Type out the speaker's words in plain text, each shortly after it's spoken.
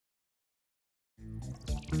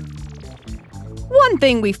One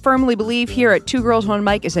thing we firmly believe here at Two Girls, One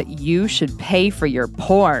Mic is that you should pay for your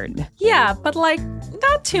porn. Yeah, but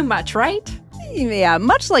not too much, right? Yeah,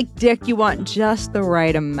 much like dick, you want just the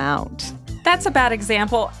right amount. That's a bad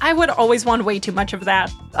example. I would always want way too much of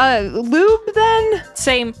that. Lube, then?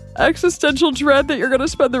 Same. Existential dread that you're going to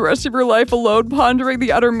spend the rest of your life alone pondering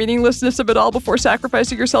the utter meaninglessness of it all before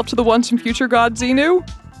sacrificing yourself to the once and future god Xenu?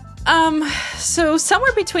 So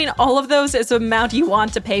somewhere between all of those is the amount you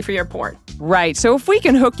want to pay for your porn. Right, so if we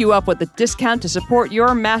can hook you up with a discount to support your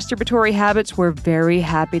masturbatory habits, we're very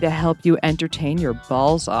happy to help you entertain your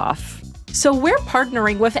balls off. So we're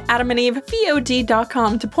partnering with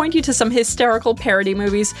AdamandEveVOD.com to point you to some hysterical parody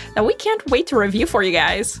movies that we can't wait to review for you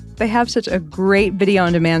guys. They have such a great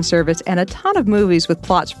video-on-demand service and a ton of movies with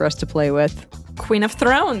plots for us to play with. Queen of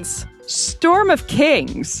Thrones. Storm of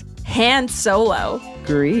Kings. Han Solo.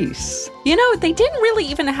 Grease. You know, they didn't really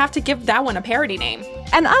even have to give that one a parody name.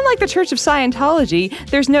 And unlike the Church of Scientology,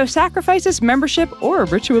 there's no sacrifices, membership, or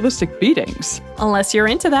ritualistic beatings. Unless you're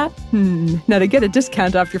into that. Now, to get a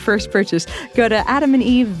discount off your first purchase, go to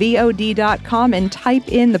AdamandEveVOD.com and type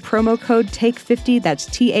in the promo code TAKE50, that's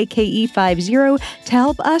TAKE50, to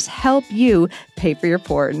help us help you pay for your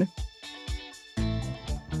porn.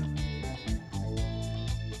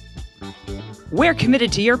 We're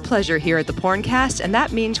committed to your pleasure here at the Porncast, and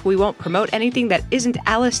that means we won't promote anything that isn't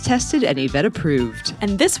Alice tested and Yvette approved.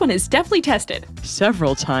 And this one is definitely tested.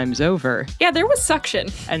 Several times over. Yeah, there was suction.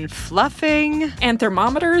 And fluffing. And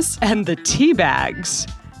thermometers. And the tea bags.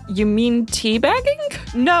 You mean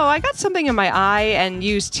teabagging? No, I got something in my eye and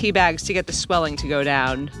used tea bags to get the swelling to go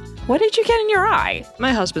down. What did you get in your eye?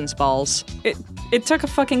 My husband's balls. It took a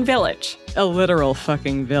fucking village. A literal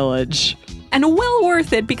fucking village. And well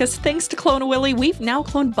worth it, because thanks to Clone a Willy, we've now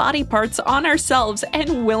cloned body parts on ourselves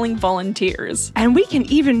and willing volunteers. And we can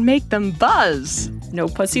even make them buzz. No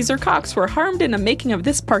pussies or cocks were harmed in the making of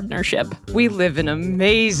this partnership. We live in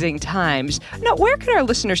amazing times. Now, where can our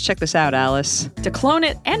listeners check this out, Alice? To clone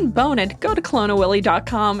it and bone it, go to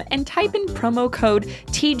cloneawilly.com and type in promo code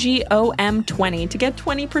TGOM20 to get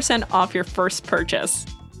 20% off your first purchase.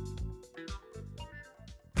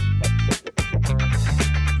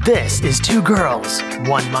 This is Two Girls,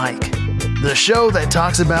 One Mic, the show that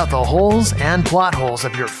talks about the holes and plot holes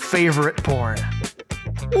of your favorite porn.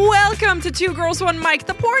 Welcome to Two Girls, One Mic,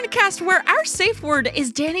 the porncast where our safe word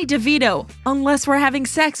is Danny DeVito, unless we're having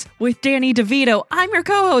sex with Danny DeVito. I'm your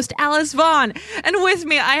co-host, Alice Vaughn, and with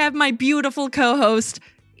me I have my beautiful co-host,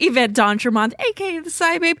 Yvette D'Entremont, aka the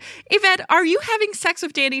Sci Babe. Yvette, are you having sex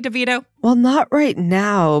with Danny DeVito? Well, not right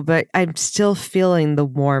now, but I'm still feeling the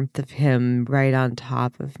warmth of him right on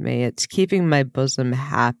top of me. It's keeping my bosom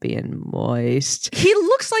happy and moist. He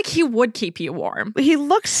looks like he would keep you warm. He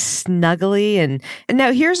looks snuggly. And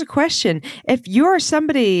now here's a question. If you're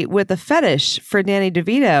somebody with a fetish for Danny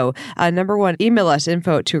DeVito, number one, email us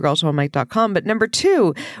info@twogirlsonemic.com. But number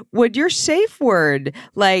two, would your safe word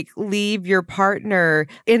leave your partner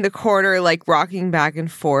in the corner, rocking back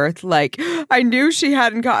and forth, I knew she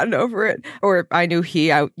hadn't gotten over it, or I knew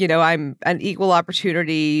I'm an equal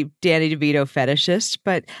opportunity Danny DeVito fetishist,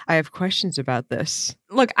 but I have questions about this.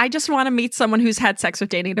 Look, I just want to meet someone who's had sex with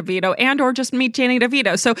Danny DeVito or just meet Danny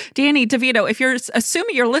DeVito. So, Danny DeVito, if you're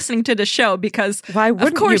assuming you're listening to the show, because why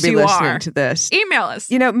wouldn't of course you be listening are, to this? Email us.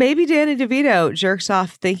 Maybe Danny DeVito jerks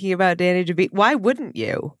off thinking about Danny DeVito. Why wouldn't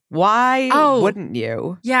you? Why wouldn't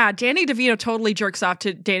you? Yeah, Danny DeVito totally jerks off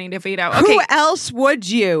to Danny DeVito. Okay. Who else would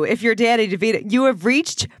you if you're Danny DeVito? You have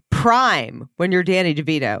reached prime when you're Danny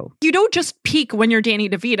DeVito. You don't just peak when you're Danny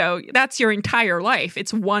DeVito. That's your entire life.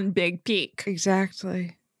 It's one big peak.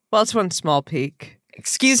 Exactly. Well, it's one small peak.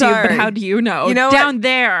 Excuse you, but how do you know? You know down what?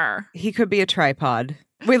 There. He could be a tripod.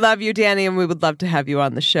 We love you, Danny, and we would love to have you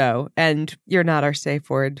on the show. And you're not our safe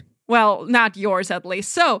word. Well, not yours at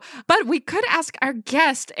least. But we could ask our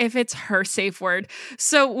guest if it's her safe word.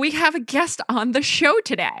 So we have a guest on the show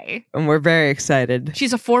today. And we're very excited.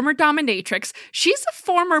 She's a former dominatrix. She's a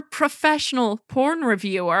former professional porn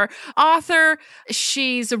reviewer, author.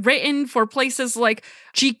 She's written for places like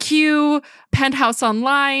GQ, Penthouse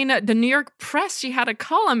Online, the New York Press. She had a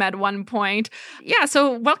column at one point. Yeah,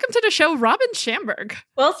 so welcome to the show, Robin Schamberg.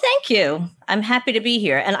 Well, thank you. I'm happy to be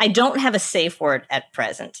here. And I don't have a safe word at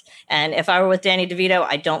present. And if I were with Danny DeVito,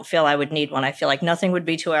 I don't feel I would need one. I feel like nothing would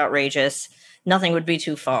be too outrageous. Nothing would be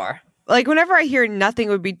too far. Whenever I hear nothing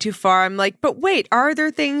would be too far, I'm like, but wait, are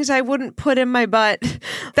there things I wouldn't put in my butt?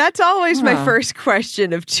 That's always my first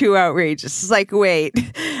question of too outrageous. It's wait,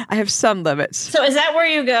 I have some limits. So is that where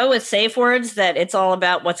you go with safe words, that it's all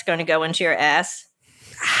about what's going to go into your ass?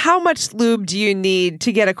 How much lube do you need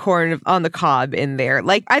to get a corn on the cob in there?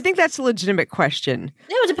 I think that's a legitimate question.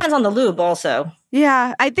 It depends on the lube also.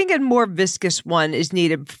 Yeah, I think a more viscous one is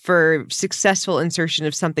needed for successful insertion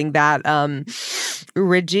of something that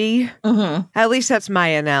ridgy. Mm-hmm. At least that's my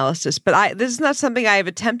analysis. But this is not something I have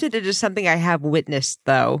attempted. It is something I have witnessed,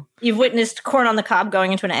 though. You've witnessed corn on the cob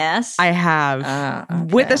going into an ass? I have. Okay.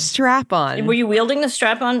 With a strap on. Were you wielding the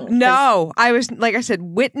strap on? No, I was, like I said,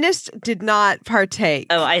 witnessed, did not partake.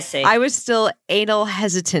 Oh, I see. I was still anal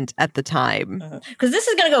hesitant at the time. Because this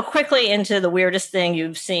is going to go quickly into the weirdest thing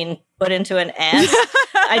you've seen put into an ass.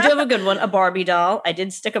 I do have a good one, a Barbie doll. I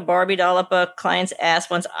did stick a Barbie doll up a client's ass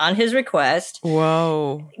once on his request.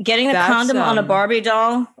 Whoa. Getting the condom on a Barbie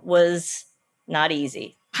doll was not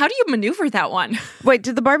easy. How do you maneuver that one? Wait,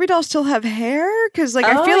 did the Barbie doll still have hair? Because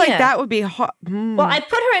I feel like that would be hard. Well, I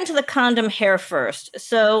put her into the condom hair first.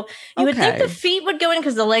 So you would think the feet would go in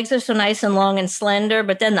because the legs are so nice and long and slender,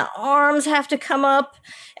 but then the arms have to come up.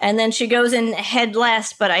 And then she goes in head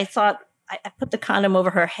last. But I thought I put the condom over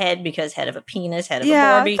her head because head of a penis, head of a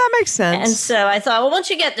Barbie. Yeah, that makes sense. And so I thought, well, once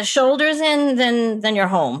you get the shoulders in, then you're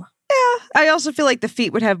home. Yeah, I also feel like the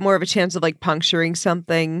feet would have more of a chance of like puncturing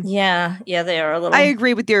something. Yeah, they are a little. I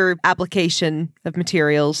agree with your application of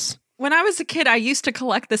materials. When I was a kid, I used to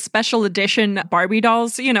collect the special edition Barbie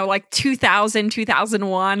dolls, like 2000,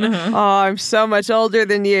 2001. Mm-hmm. Oh, I'm so much older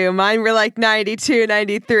than you. Mine were like 92,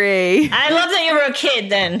 93. I love that you were a kid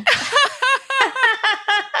then.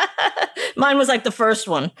 Mine was like the first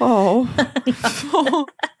one. Oh.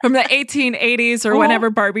 From the 1880s or whenever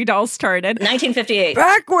Barbie dolls started. 1958.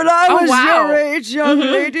 Back when I was wow. your age, young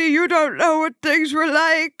lady, you don't know what things were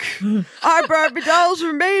like. Our Barbie dolls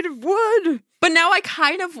were made of wood. But now I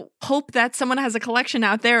kind of hope that someone has a collection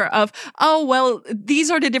out there of, these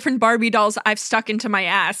are the different Barbie dolls I've stuck into my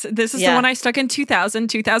ass. This is the one I stuck in 2000,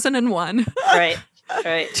 2001. Right.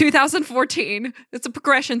 2014. It's a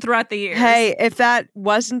progression throughout the years. Hey, if that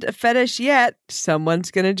wasn't a fetish yet,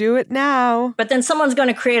 someone's going to do it now. But then someone's going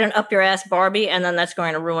to create an up your ass Barbie, and then that's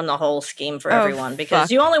going to ruin the whole scheme for everyone because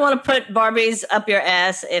you only want to put Barbies up your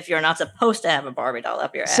ass if you're not supposed to have a Barbie doll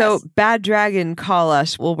up your ass. So, Bad Dragon, call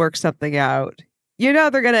us. We'll work something out.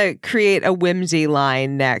 They're going to create a whimsy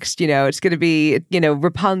line next. It's going to be,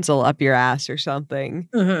 Rapunzel up your ass or something.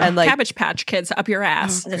 Mm-hmm. And like Cabbage Patch Kids up your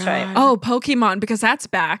ass. That's right. Oh, Pokemon, because that's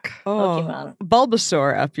back. Pokemon.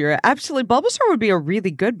 Bulbasaur up your ass. Absolutely. Bulbasaur would be a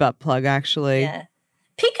really good butt plug, actually. Yeah.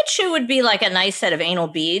 Pikachu would be like a nice set of anal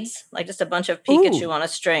beads, like just a bunch of Pikachu on a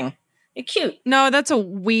string. You're cute. No, that's a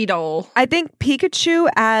Weedle. I think Pikachu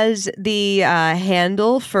as the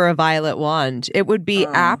handle for a violet wand. It would be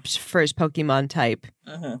apt for his Pokemon type.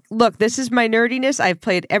 Look, this is my nerdiness. I've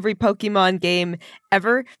played every Pokemon game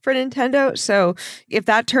ever for Nintendo. So if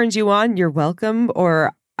that turns you on, you're welcome,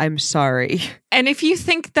 or I'm sorry. And if you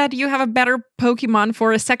think that you have a better Pokemon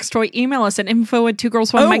for a sex toy, email us at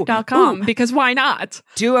info@twogirls1mic.com because why not?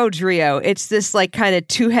 Duodrio. It's this like kind of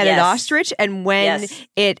two-headed ostrich. And when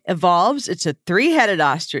it evolves, it's a three-headed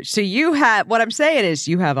ostrich. So you have, what I'm saying is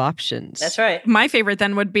you have options. That's right. My favorite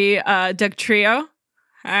then would be Dugtrio.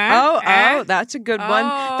 That's a good one.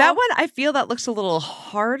 That one, I feel that looks a little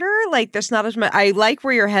harder. Like there's not as much. I like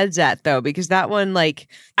where your head's at though, because that one, like,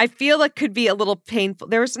 I feel it could be a little painful.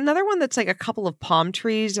 There was another one that's like a couple of palm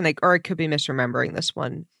trees, and or I could be misremembering this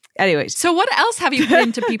one. Anyways, so what else have you put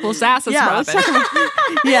into people's asses, Robin?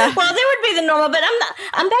 Yeah. Well, they would be the normal, but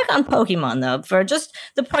I'm back on Pokemon though, for just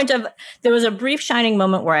the point of there was a brief shining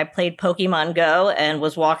moment where I played Pokemon Go and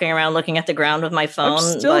was walking around looking at the ground with my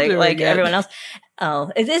phone, like everyone else.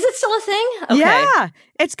 Oh, is it still a thing? Okay. Yeah,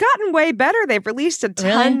 it's gotten way better. They've released a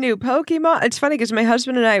ton new Pokemon. It's funny because my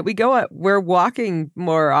husband and I, we're walking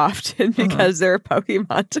more often because there are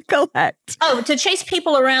Pokemon to collect. Oh, to chase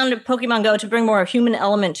people around Pokemon Go, to bring more human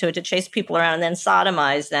element to it, to chase people around and then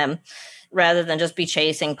sodomize them rather than just be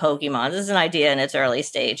chasing Pokemon. This is an idea in its early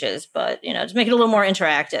stages, but, to make it a little more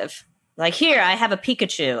interactive. Like, here, I have a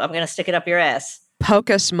Pikachu. I'm going to stick it up your ass.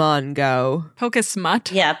 Pokemon Go.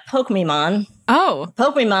 Pokesmut? Yeah, Pokemon. Oh.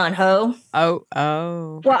 Pokemon, ho.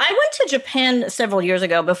 Oh. Well, I went to Japan several years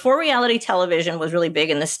ago before reality television was really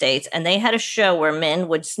big in the States, and they had a show where men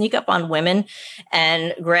would sneak up on women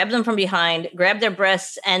and grab them from behind, grab their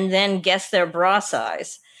breasts, and then guess their bra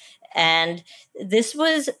size. And this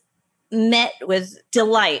was met with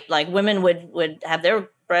delight. Like women would have their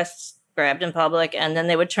breasts grabbed in public, and then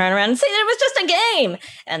they would turn around and say it was just a game,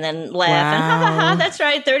 and then laugh and ha ha ha, that's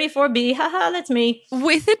right, 34B, ha ha, that's me.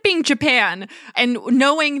 With it being Japan and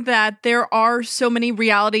knowing that there are so many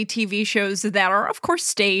reality TV shows that are, of course,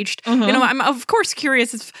 staged, I'm of course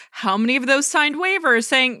curious as how many of those signed waivers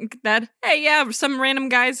saying that, hey, yeah, some random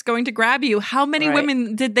guy's going to grab you. How many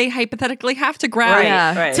women did they hypothetically have to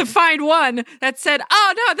grab to find one that said,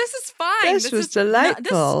 oh, no, this is fine. This was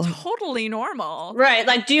delightful. This is totally normal. Right.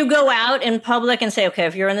 Like, do you go out in public and say, okay,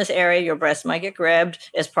 if you're in this area, your breast might get grabbed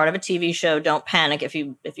as part of a TV show. Don't panic. If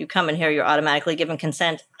you come in here, you're automatically given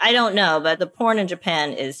consent. I don't know, but the porn in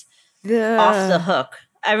Japan is off the hook.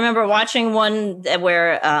 I remember watching one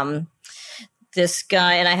where this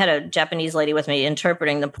guy, and I had a Japanese lady with me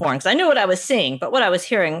interpreting the porn because I knew what I was seeing, but what I was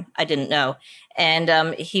hearing, I didn't know.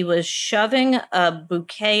 And he was shoving a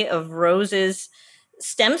bouquet of roses,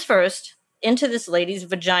 stems first, into this lady's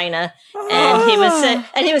vagina, and he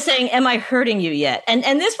was saying, "Am I hurting you yet?" And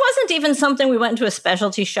this wasn't even something we went into a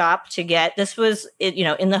specialty shop to get. This was,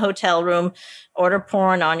 in the hotel room, order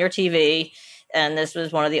porn on your TV, and this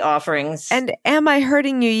was one of the offerings. And "Am I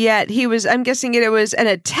hurting you yet?" I'm guessing it was an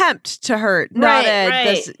attempt to hurt, not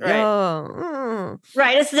right. Oh.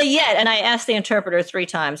 Right, it's the yet. And I asked the interpreter 3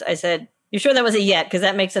 times. I said, "You sure that was a yet? Because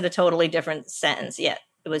that makes it a totally different sentence." Yet.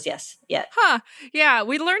 It was yes. Huh. Yeah.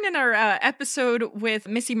 We learned in our episode with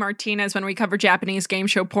Missy Martinez when we covered Japanese game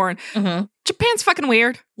show porn. Mm-hmm. Japan's fucking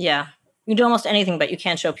weird. Yeah. You can do almost anything, but you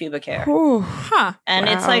can't show pubic hair. Ooh. Huh. And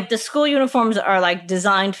it's like the school uniforms are like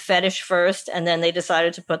designed fetish first, and then they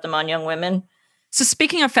decided to put them on young women. So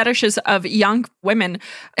speaking of fetishes of young women,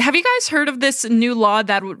 have you guys heard of this new law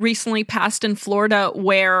that recently passed in Florida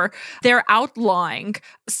where they're outlawing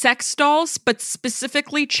sex dolls, but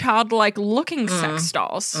specifically childlike looking sex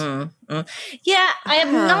dolls? Yeah, I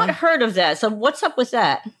have not heard of that. So what's up with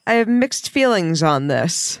that? I have mixed feelings on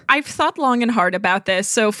this. I've thought long and hard about this.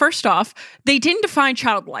 So first off, they didn't define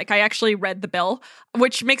childlike. I actually read the bill,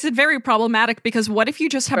 which makes it very problematic because what if you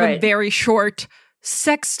just have a very short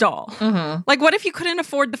sex doll? Like, what if you couldn't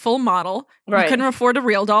afford the full model? You couldn't afford a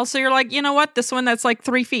real doll. So you're like, you know what? This one that's like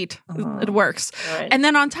 3 feet. It works. And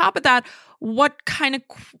then on top of that, what kind of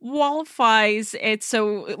qualifies it?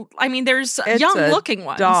 So, I mean, there's young-looking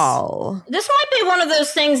ones. Doll. This might be one of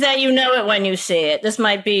those things that you know it when you see it. This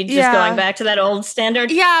might be just going back to that old standard.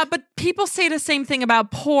 Yeah, but people say the same thing about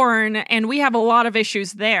porn, and we have a lot of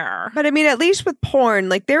issues there. But I mean, at least with porn,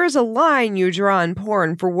 like there is a line you draw in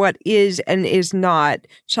porn for what is and is not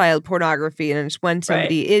child pornography, and it's when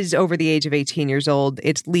somebody is over the age of 18 years old,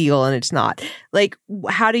 it's legal and it's not. Like,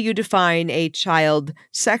 how do you define a child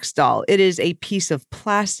sex doll? It is a piece of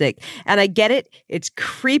plastic. And I get it. It's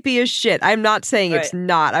creepy as shit. I'm not saying it's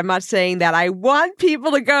not. I'm not saying that I want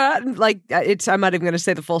people to go out and I'm not even going to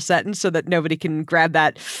say the full sentence so that nobody can grab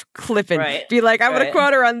that clip and be like, I'm going to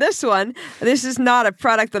quote her on this one. This is not a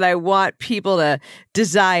product that I want people to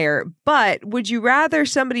desire. But would you rather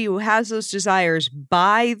somebody who has those desires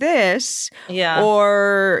buy this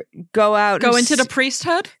or go into the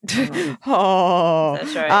priesthood?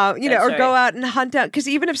 That's right. Or go out and hunt out. Because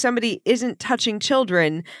even if somebody isn't touching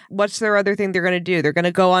children, what's their other thing they're going to do? They're going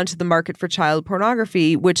to go onto the market for child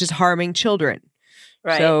pornography, which is harming children.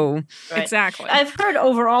 Right. So exactly. I've heard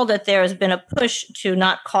overall that there has been a push to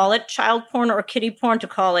not call it child porn or kiddie porn, to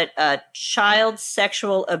call it child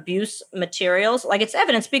sexual abuse materials. Like, it's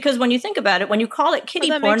evidence, because when you think about it, when you call it kiddie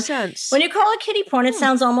porn, makes sense. When you call it kiddie porn, it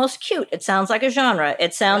sounds almost cute. It sounds like a genre.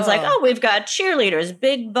 It sounds like, we've got cheerleaders,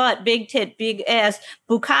 big butt, big tit, big ass,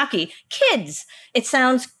 bukkake, kids. It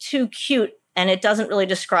sounds too cute. And it doesn't really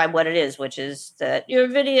describe what it is, which is that you're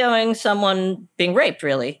videoing someone being raped,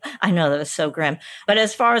 really. I know, that was so grim. But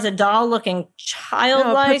as far as a doll-looking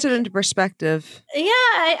childlike... No, it puts it into perspective. Yeah,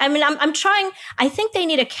 I mean, I'm trying... I think they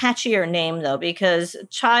need a catchier name, though, because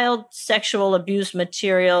child sexual abuse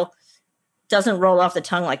material doesn't roll off the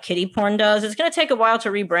tongue like kiddie porn does. It's going to take a while to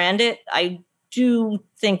rebrand it. I do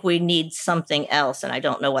think we need something else, and I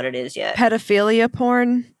don't know what it is yet. Pedophilia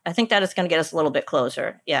porn? I think that is going to get us a little bit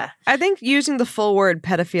closer. Yeah. I think using the full word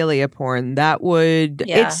pedophilia porn, that would...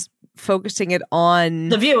 It's focusing it on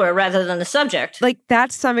the viewer rather than the subject. Like,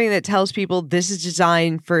 that's something that tells people this is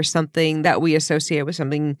designed for something that we associate with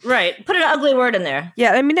something. Right. Put an ugly word in there.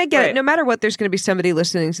 Yeah. I mean, I get it. No matter what, there's going to be somebody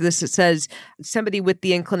listening to this that says somebody with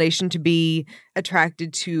the inclination to be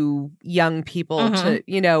attracted to young people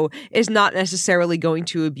to, is not necessarily going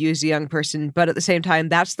to abuse a young person. But at the same time,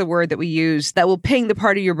 that's the word that we use that will ping the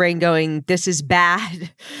part of your brain going, this is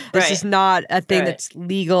bad. This is not a thing that's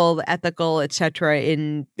legal, ethical, etc.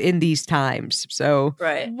 in these times. So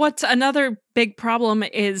what's another big problem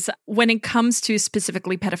is when it comes to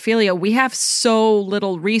specifically pedophilia, we have so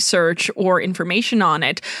little research or information on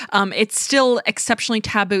it. It's still exceptionally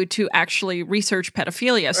taboo to actually research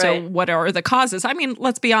pedophilia. Right. So what are the causes? I mean,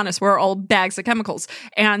 let's be honest, we're all bags of chemicals.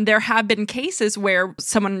 And there have been cases where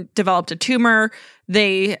someone developed a tumor,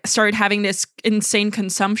 they started having this insane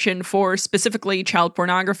consumption for specifically child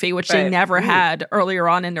pornography, which they never had earlier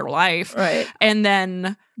on in their life. Right. And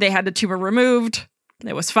then they had the tumor removed.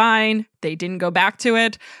 It was fine. They didn't go back to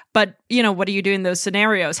it. But, what do you do in those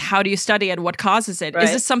scenarios? How do you study it? What causes it? Right.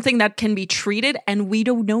 Is this something that can be treated? And we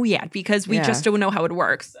don't know yet because we just don't know how it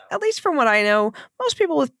works. At least from what I know, most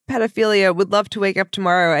people with pedophilia would love to wake up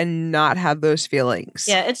tomorrow and not have those feelings.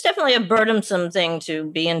 Yeah, it's definitely a burdensome thing to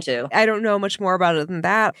be into. I don't know much more about it than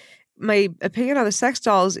that. My opinion on the sex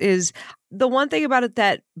dolls is the one thing about it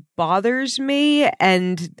that bothers me,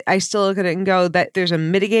 and I still look at it and go that there's a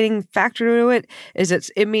mitigating factor to it, is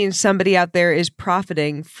it means somebody out there is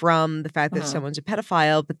profiting from the fact that someone's a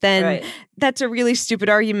pedophile. But then that's a really stupid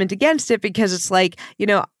argument against it because it's like,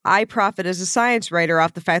 I profit as a science writer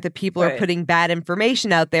off the fact that people are putting bad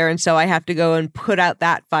information out there. And so I have to go and put out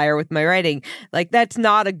that fire with my writing. Like, that's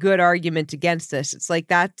not a good argument against this. It's like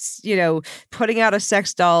that's, putting out a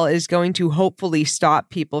sex doll is going to hopefully stop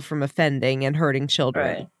people from offending and hurting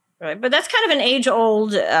children. Right. But that's kind of an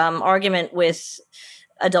age-old argument with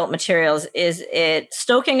adult materials. Is it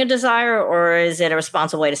stoking a desire or is it a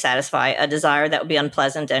responsible way to satisfy a desire that would be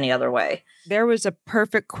unpleasant any other way? There was a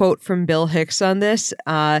perfect quote from Bill Hicks on this.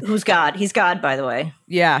 Who's God? He's God, by the way.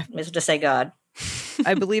 Yeah. I just say God.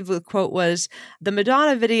 I believe the quote was, "The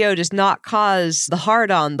Madonna video does not cause the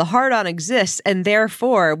hard-on. The hard-on exists, and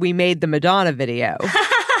therefore we made the Madonna video."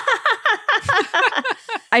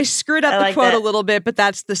 I screwed up the quote a little bit, but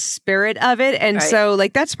that's the spirit of it. And so,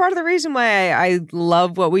 that's part of the reason why I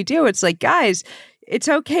love what we do. It's like, guys, it's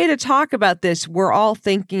okay to talk about this. We're all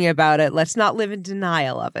thinking about it. Let's not live in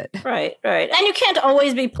denial of it. Right. And you can't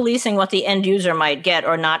always be policing what the end user might get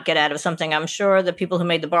or not get out of something. I'm sure the people who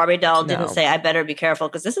made the Barbie doll didn't say, I better be careful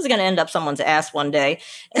because this is going to end up someone's ass one day.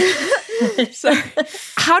 So,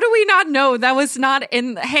 how do we not know that was not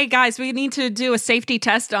in, hey guys, we need to do a safety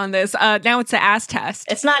test on this. Now it's an ass test.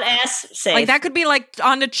 It's not ass safe. Like that could be like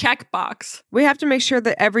on the checkbox. We have to make sure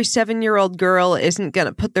that every 7-year-old girl isn't going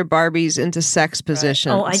to put their Barbies into sex positions.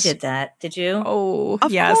 Oh, I did that. Did you? Oh,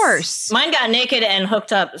 of course. Mine got naked and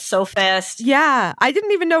hooked up so fast. Yeah. I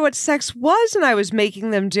didn't even know what sex was and I was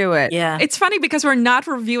making them do it. Yeah. It's funny because we're not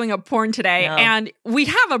reviewing a porn today. No. And we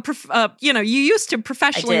have you used to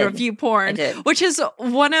professionally review porn, which is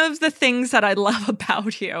one of the things that I love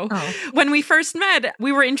about you. Oh. When we first met,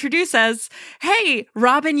 we were introduced as, hey,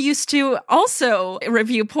 Robin used to also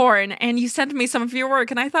review porn and you sent me some of your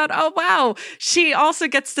work. And I thought, oh, wow, she also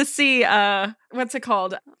gets to see, what's it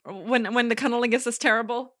called? When the cunnilingus is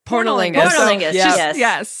terrible? Pornolingus. Pornolingus,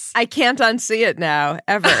 yes. I can't unsee it now,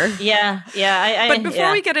 ever. Yeah. But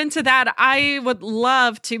before we get into that, I would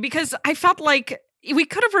love to, because I felt like we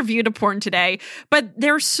could have reviewed a porn today, but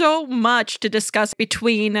there's so much to discuss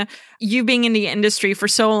between you being in the industry for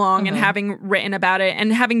so long and having written about it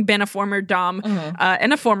and having been a former dom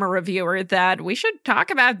and a former reviewer that we should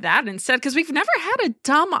talk about that instead, because we've never had a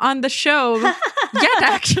dom on the show yet,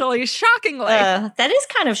 actually, shockingly. That is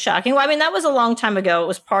kind of shocking. Well, I mean, that was a long time ago. It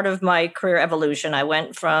was part of my career evolution. I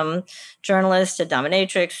went from journalist to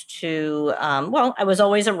dominatrix to, I was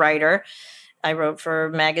always a writer. I wrote for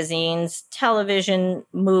magazines, television,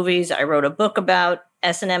 movies. I wrote a book about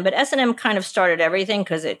S&M, but S&M kind of started everything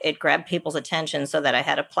because it grabbed people's attention so that I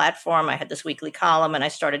had a platform. I had this weekly column and I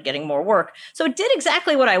started getting more work. So it did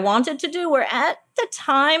exactly what I wanted to do, where at the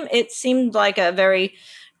time it seemed like a very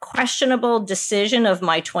questionable decision of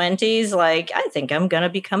my 20s. Like, I think I'm going to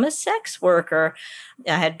become a sex worker.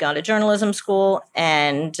 I had gone to journalism school.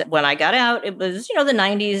 And when I got out, it was, the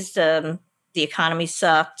 90s, the economy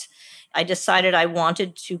sucked. I decided I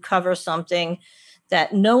wanted to cover something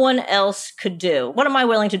that no one else could do. What am I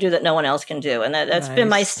willing to do that no one else can do? And that's been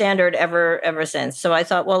my standard ever since. So I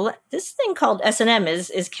thought, well, this thing called S&M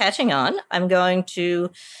is catching on. I'm going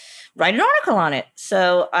to write an article on it.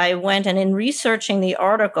 So I went, and in researching the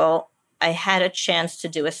article, I had a chance to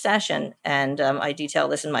do a session, and I detail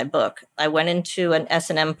this in my book. I went into an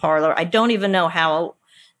S&M parlor. I don't even know how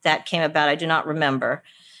that came about. I do not remember.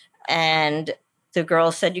 And the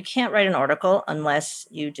girl said, you can't write an article unless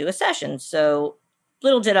you do a session. So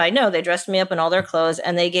little did I know, they dressed me up in all their clothes,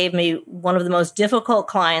 and they gave me one of the most difficult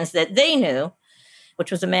clients that they knew,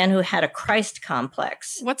 which was a man who had a Christ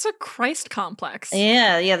complex. What's a Christ complex?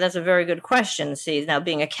 Yeah, that's a very good question. See, now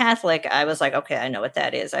being a Catholic, I was like, okay, I know what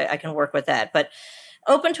that is. I can work with that. But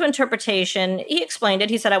open to interpretation. He explained it.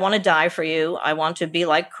 He said, I want to die for you. I want to be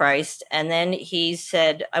like Christ. And then he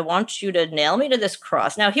said, I want you to nail me to this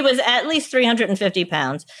cross. Now, he was at least 350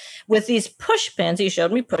 pounds with these push pins. He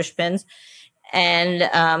showed me push pins. And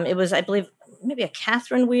it was, I believe, maybe a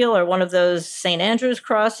Catherine wheel or one of those St. Andrew's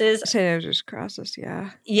crosses. St. Andrew's crosses,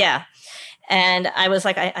 yeah. Yeah. And I was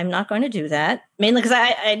like, I'm not going to do that, mainly because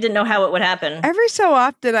I didn't know how it would happen. Every so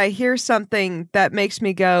often I hear something that makes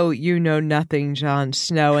me go, you know nothing, Jon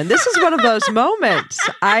Snow. And this is one of those moments.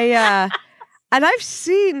 And I've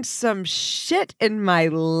seen some shit in my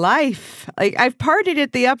life. Like, I've partied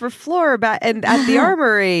at the upper floor and at the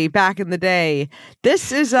Armory back in the day.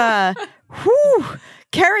 This is whew,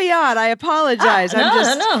 carry on. I apologize.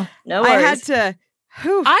 No worries. I had to.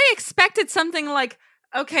 Whew. I expected something like,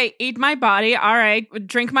 okay, eat my body. All right.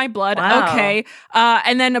 Drink my blood. Wow. Okay.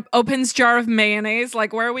 And then opens jar of mayonnaise.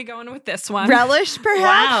 Like, where are we going with this one? Relish,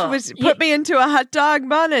 perhaps? Wow. Put me into a hot dog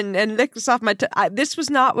bun and lick this off my this was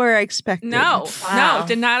not where I expected. No, Wow. no,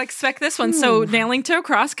 did not expect this one. So nailing to a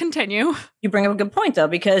cross, continue. You bring up a good point, though,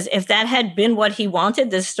 because if that had been what he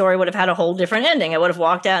wanted, this story would have had a whole different ending. I would have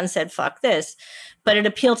walked out and said, fuck this. But it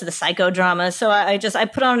appealed to the psychodrama. So I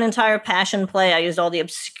put on an entire passion play. I used all the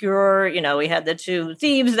obscure, we had the two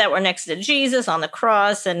thieves that were next to Jesus on the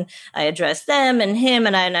cross, and I addressed them and him,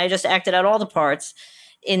 and I just acted out all the parts.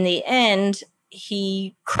 In the end,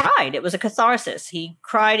 he cried. It was a catharsis. He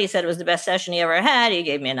cried. He said it was the best session he ever had. He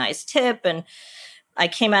gave me a nice tip, and I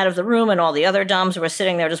came out of the room, and all the other doms were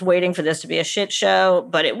sitting there just waiting for this to be a shit show,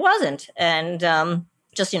 but it wasn't. And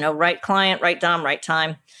just, right client, right dom, right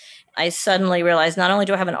time. I suddenly realized not only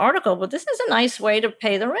do I have an article, but this is a nice way to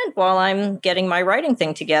pay the rent while I'm getting my writing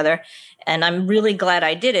thing together. And I'm really glad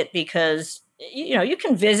I did it because, you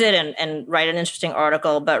can visit and write an interesting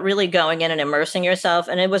article, but really going in and immersing yourself.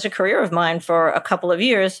 And it was a career of mine for a couple of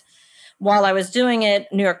years. While I was doing it,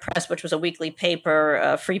 New York Press, which was a weekly paper,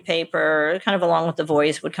 a free paper, kind of along with The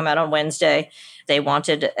Voice, would come out on Wednesday. They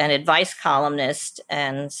wanted an advice columnist.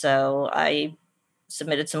 And so I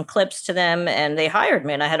submitted some clips to them and they hired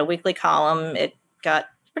me, and I had a weekly column. It got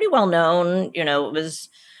pretty well known. It was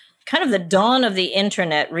kind of the dawn of the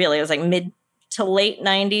internet, really. It was like mid to late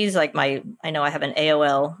 90s. Like I know I have an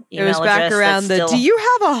AOL email address. It was back around do you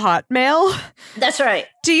have a Hotmail? That's right.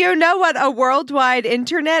 Do you know what a worldwide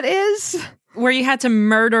internet is? Where you had to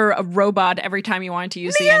murder a robot every time you wanted to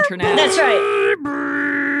use the internet. That's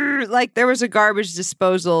right. Like there was a garbage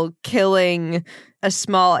disposal killing a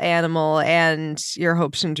small animal and your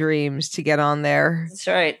hopes and dreams to get on there. That's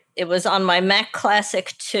right. It was on my Mac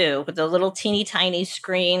Classic 2 with the little teeny tiny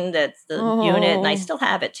screen that's the unit, and I still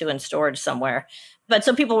have it too in storage somewhere. But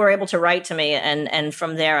so people were able to write to me, and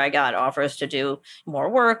from there I got offers to do more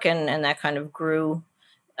work, and that kind of grew.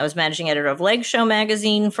 I was managing editor of Leg Show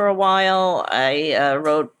magazine for a while. I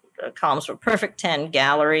wrote columns for Perfect 10,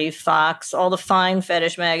 Gallery, Fox, all the fine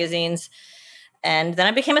fetish magazines. And then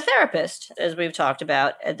I became a therapist, as we've talked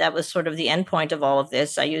about. That was sort of the end point of all of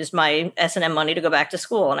this. I used my S&M money to go back to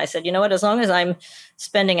school. And I said, you know what, as long as I'm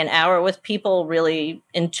spending an hour with people, really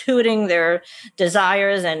intuiting their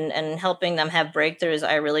desires and helping them have breakthroughs,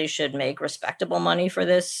 I really should make respectable money for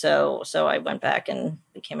this. So I went back and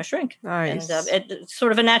became a shrink. Nice. And it's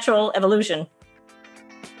sort of a natural evolution.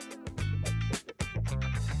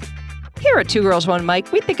 Here at Two Girls, One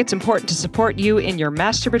Mic, we think it's important to support you in your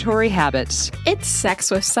masturbatory habits. It's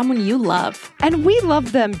sex with someone you love. And we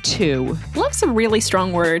love them too. Love's a really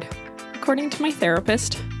strong word, according to my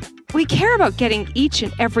therapist. We care about getting each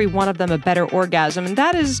and every one of them a better orgasm, and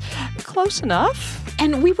that is close enough.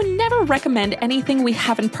 And we would never recommend anything we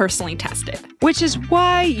haven't personally tested. Which is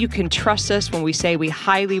why you can trust us when we say we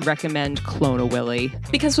highly recommend Clone-A-Willy.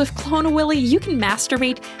 Because with Clone-A-Willy, you can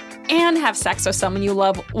masturbate and have sex with someone you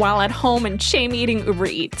love while at home and shame eating Uber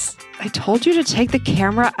Eats. I told you to take the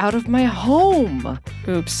camera out of my home.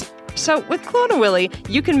 Oops. So with Clone-A-Willy,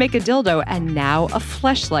 you can make a dildo and now a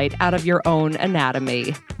fleshlight out of your own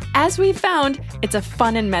anatomy. As we've found, it's a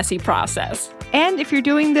fun and messy process. And if you're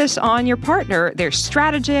doing this on your partner, there's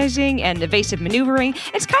strategizing and evasive maneuvering.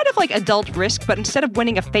 It's kind of like adult Risk, but instead of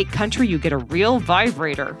winning a fake country, you get a real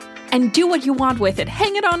vibrator. And do what you want with it.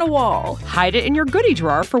 Hang it on a wall. Hide it in your goodie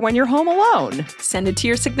drawer for when you're home alone. Send it to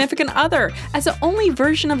your significant other as the only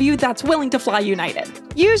version of you that's willing to fly United.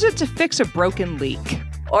 Use it to fix a broken leak.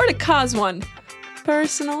 Or to cause one.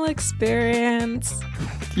 Personal experience.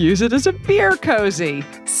 Use it as a beer cozy.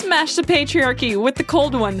 Smash the patriarchy with the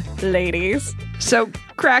cold one, ladies. So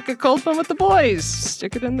crack a cold one with the boys.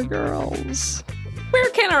 Stick it in the girls. Where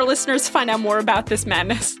can our listeners find out more about this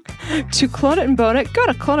madness? To clone it and bone it, go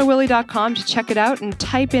to cloneawilly.com to check it out and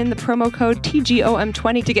type in the promo code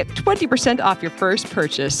TGOM20 to get 20% off your first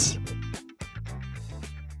purchase.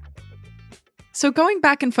 So going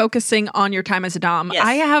back and focusing on your time as a dom, Yes.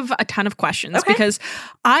 I have a ton of questions because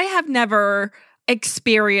I have never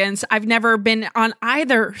experienced, I've never been on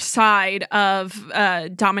either side of a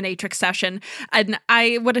dominatrix session. And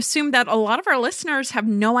I would assume that a lot of our listeners have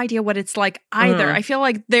no idea what it's like either. I feel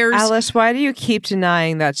like there's... Alice, why do you keep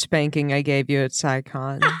denying that spanking I gave you at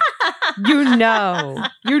SciCon?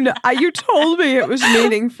 You told me it was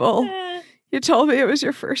meaningful. You told me it was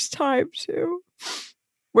your first time too.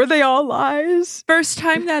 Were they all lies? First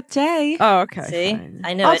time that day. Oh, okay. See? Fine.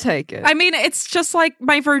 I know I'll it. take it. I mean, it's just like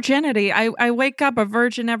my virginity. I wake up a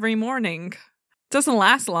virgin every morning. Doesn't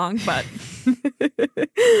last long, but...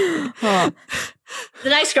 Oh. The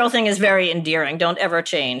nice girl thing is very endearing. Don't ever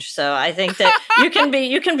change. So I think that you can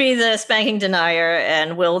be the spanking denier,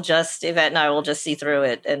 and Yvette and I will just see through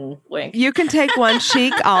it and wink. You can take one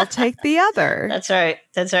cheek, I'll take the other. That's right.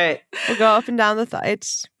 We'll go up and down the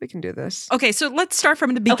thighs. We can do this. Okay, so let's start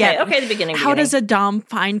from the beginning. Okay, the beginning. How does a dom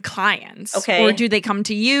find clients? Okay. Or do they come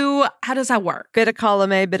to you? How does that work? Bit of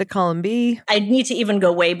column A, bit of column B. I need to even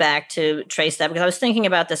go way back to trace that, because I was thinking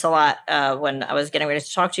about this a lot when I was getting ready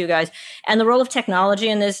to talk to you guys. And the role of technology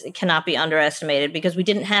in this cannot be underestimated, because we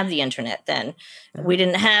didn't have the internet then. We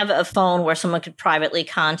didn't have a phone where someone could privately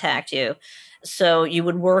contact you. So you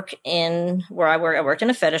would work in where I work. I worked in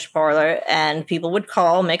a fetish parlor, and people would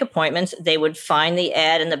call, make appointments. They would find the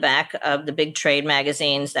ad in the back of the big trade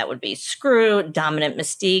magazines. That would be Screw, Dominant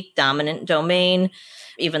Mystique, Dominant Domain.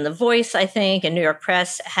 Even The Voice, I think, and New York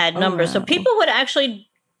Press had numbers. wow. So people would actually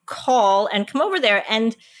call and come over there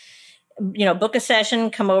and, book a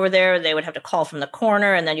session, come over there. They would have to call from the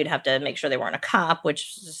corner, and then you'd have to make sure they weren't a cop,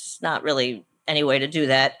 which is not really any way to do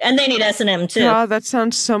that. And they need S&M too. Oh, that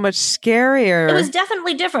sounds so much scarier. It was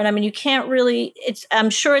definitely different. I mean, you can't really,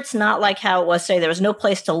 I'm sure it's not like how it was, say, there was no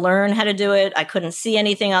place to learn how to do it. I couldn't see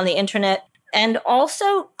anything on the internet. And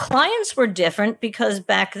also, clients were different, because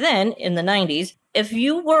back then in the 90s, if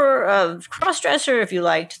you were a crossdresser, if you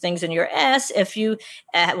liked things in your ass, if you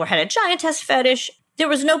had a giantess fetish, there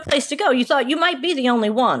was no place to go. You thought you might be the only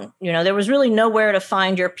one. There was really nowhere to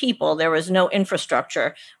find your people. There was no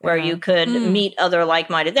infrastructure where you could meet other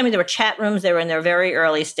like-minded. I mean, there were chat rooms. They were in their very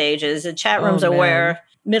early stages. The chat rooms are where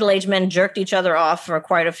middle-aged men jerked each other off for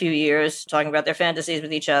quite a few years, talking about their fantasies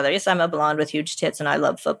with each other. Yes, I'm a blonde with huge tits, and I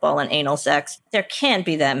love football and anal sex. There can't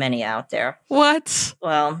be that many out there. What?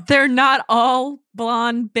 Well, They're not all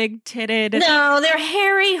blonde, big-titted. no, they're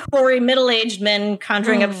hairy, hoary, middle-aged men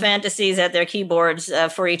conjuring up fantasies at their keyboards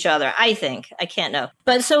for each other, I think. I can't know.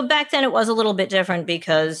 But so back then it was a little bit different,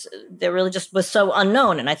 because there really just was so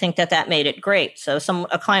unknown, and I think that made it great. So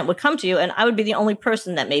a client would come to you, and I would be the only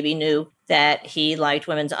person that maybe knew that he liked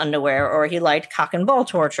women's underwear, or he liked cock and ball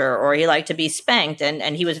torture, or he liked to be spanked,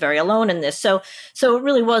 and he was very alone in this. So it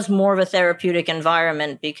really was more of a therapeutic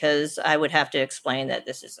environment, because I would have to explain that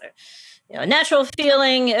this is a natural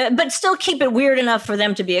feeling, but still keep it weird enough for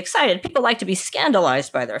them to be excited. People like to be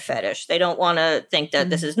scandalized by their fetish. They don't want to think that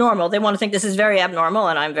this is normal. They want to think this is very abnormal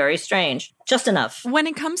and I'm very strange. Just enough. When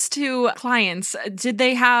it comes to clients, did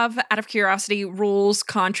they have, out of curiosity, rules,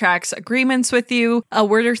 contracts, agreements with you?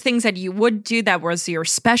 Were there things that you would do that was your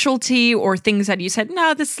specialty, or things that you said,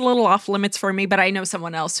 no, this is a little off limits for me, but I know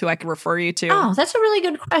someone else who I could refer you to? Oh, that's a really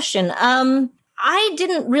good question. I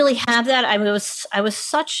didn't really have that. I was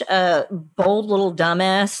such a bold little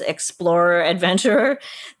dumbass explorer adventurer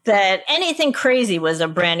that anything crazy was a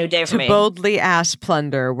brand new day for me. Boldly ass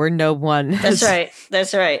plunder where no one That's right.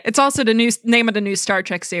 That's right. It's also the name of the new Star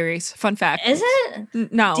Trek series. Fun fact. Is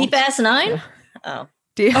it? No. Deep Ass Nine? Oh.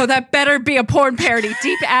 Oh, that better be a porn parody.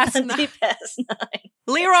 Deep Ass Nine. Deep Ass Nine.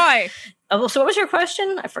 Leroy. Oh, so what was your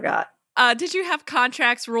question? I forgot. Did you have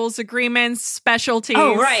contracts, rules, agreements, specialties?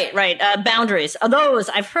 Oh, right. Boundaries. Those,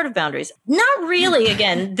 I've heard of boundaries. Not really,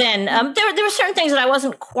 again, then. There were certain things that I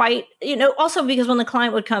wasn't quite, also because when the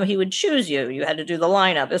client would come, he would choose you. You had to do the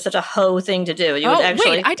lineup. It was such a hoe thing to do. Wait,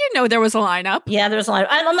 I didn't know there was a lineup. Yeah, there was a lineup.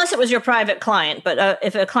 Unless it was your private client. But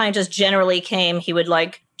if a client just generally came, he would,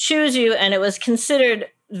 choose you, and it was considered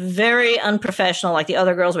very unprofessional. Like, the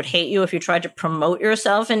other girls would hate you if you tried to promote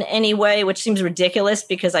yourself in any way, which seems ridiculous,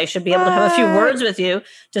 because I should be able to have a few words with you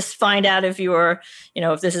to find out if you were,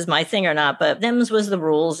 if this is my thing or not. But them's was the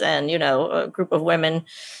rules, and, a group of women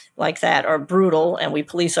like that are brutal, and we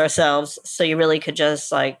police ourselves. So you really could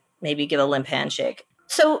just maybe give a limp handshake.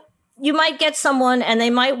 So you might get someone and they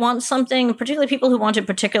might want something, particularly people who wanted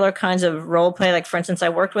particular kinds of role play. Like, for instance, I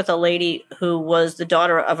worked with a lady who was the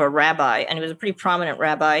daughter of a rabbi, and he was a pretty prominent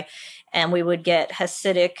rabbi. And we would get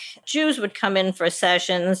Hasidic Jews would come in for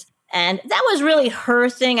sessions. And that was really her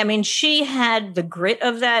thing. I mean, she had the grit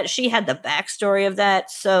of that. She had the backstory of that.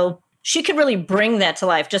 So she could really bring that to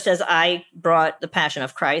life, just as I brought the Passion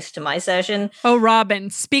of Christ to my session. Oh, Robin,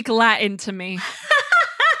 speak Latin to me.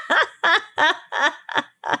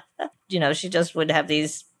 You know, she just would have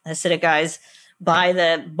these Hasidic guys by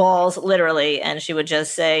the balls, literally, and she would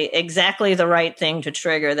just say exactly the right thing to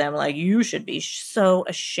trigger them. Like, you should be so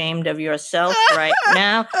ashamed of yourself right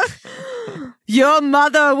now. Your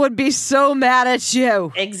mother would be so mad at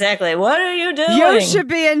you. Exactly. What are you doing? You should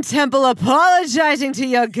be in temple apologizing to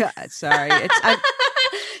your God. Sorry.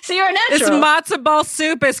 So you're a natural. This matzo ball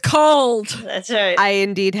soup is cold. That's right. I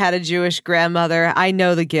indeed had a Jewish grandmother. I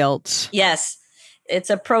know the guilt. Yes. It's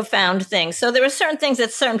a profound thing. So there were certain things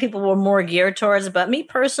that certain people were more geared towards, but me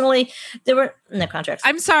personally, there were no contracts.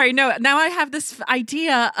 I'm sorry. No, now I have this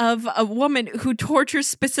idea of a woman who tortures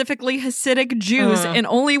specifically Hasidic Jews in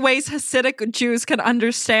only ways Hasidic Jews can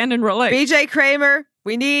understand and relate. BJ Kramer,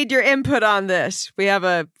 we need your input on this. We have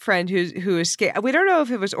a friend who escaped. We don't know if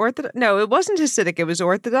it was Orthodox. No, it wasn't Hasidic. It was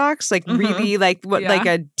Orthodox, like really like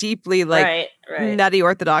a deeply like nutty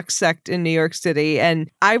Orthodox sect in New York City. And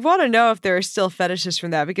I want to know if there are still fetishes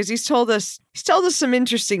from that, because he's told us some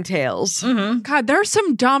interesting tales. God, there are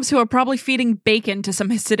some doms who are probably feeding bacon to some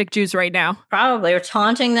Hasidic Jews right now. Probably, or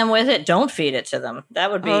taunting them with it. Don't feed it to them.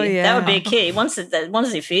 That would be key. Once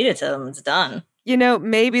you feed it to them, it's done. You know,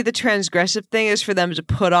 maybe the transgressive thing is for them to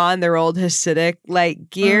put on their old Hasidic like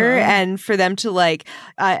gear and for them to like,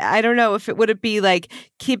 I don't know if it would be like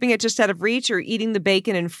keeping it just out of reach or eating the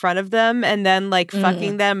bacon in front of them and then like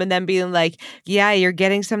fucking them and then being like, yeah, you're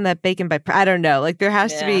getting some of that bacon by, I don't know. Like there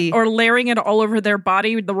has to be. Or layering it all over their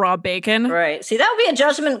body with the raw bacon. Right. See, that would be a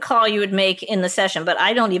judgment call you would make in the session, but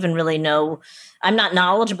I don't even really know. I'm not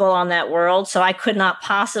knowledgeable on that world, so I could not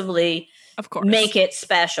possibly make it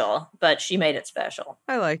special, but she made it special.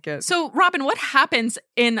 I like it. So, Robin, what happens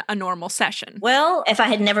in a normal session? Well, if I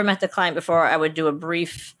had never met the client before, I would do a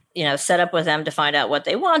brief, set up with them to find out what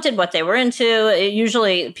they wanted, what they were into.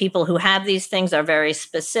 Usually people who have these things are very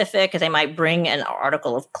specific. They might bring an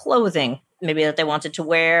article of clothing, maybe that they wanted to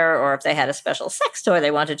wear, or if they had a special sex toy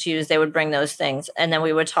they wanted to use, they would bring those things. And then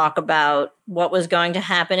we would talk about what was going to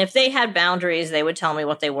happen. If they had boundaries, they would tell me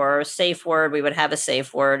what they were. Safe word, we would have a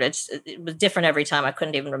safe word. It was different every time. I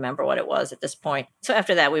couldn't even remember what it was at this point. So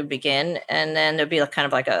after that, we would begin, and then there'd be kind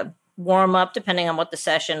of like a warm up depending on what the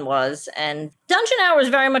session was. And dungeon hour is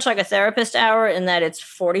very much like a therapist hour in that it's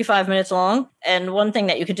 45 minutes long. And one thing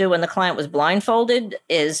that you could do when the client was blindfolded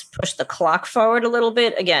is push the clock forward a little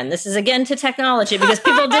bit. Again, this is to technology, because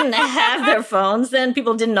people didn't have their phones then.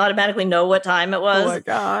 People didn't automatically know what time it was. Oh my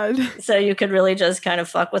God. So you could really just kind of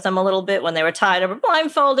fuck with them a little bit when they were tied up or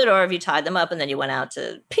blindfolded, or if you tied them up and then you went out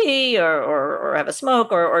to pee or have a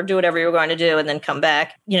smoke or do whatever you were going to do and then come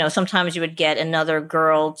back. Sometimes you would get another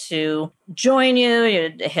girl to join you.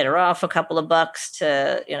 You'd hit her off a couple of bucks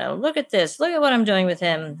to, look at this, look at what I'm doing with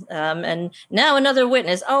him. And now another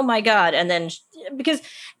witness. Oh my God. And then, because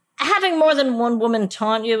having more than one woman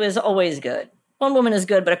taunt you is always good. One woman is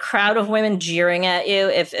good, but a crowd of women jeering at you,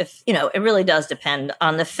 if it really does depend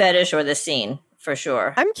on the fetish or the scene. For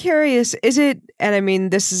sure. I'm curious, is it, and I mean,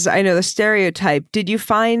 this is, I know the stereotype, did you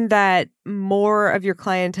find that more of your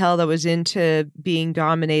clientele that was into being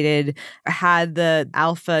dominated had the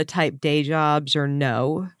alpha type day jobs or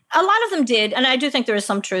no? A lot of them did, and I do think there is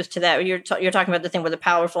some truth to that. You're talking about the thing where the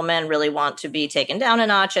powerful men really want to be taken down a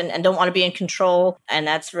notch and don't want to be in control, and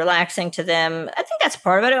that's relaxing to them. I think that's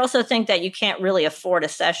part of it. I also think that you can't really afford a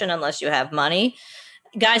session unless you have money.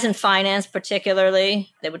 Guys in finance,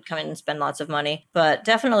 particularly, they would come in and spend lots of money. But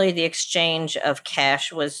definitely the exchange of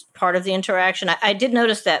cash was part of the interaction. I did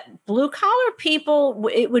notice that blue-collar people,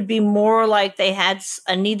 it would be more like they had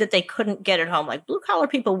a need that they couldn't get at home. Like blue-collar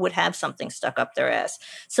people would have something stuck up their ass,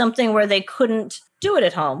 something where they couldn't do it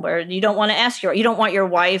at home, where you don't want to you don't want your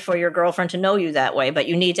wife or your girlfriend to know you that way, but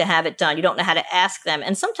you need to have it done. You don't know how to ask them.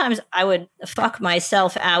 And sometimes I would fuck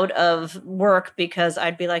myself out of work because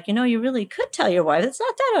I'd be like, you really could tell your wife. It's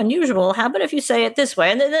not that unusual. How about if you say it this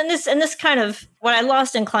way? And then this kind of, what I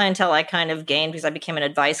lost in clientele, I kind of gained because I became an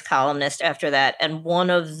advice columnist after that. And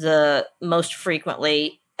one of the most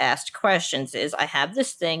frequently asked questions is, I have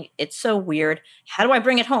this thing, it's so weird, how do I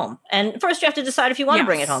bring it home? And first you have to decide if you want to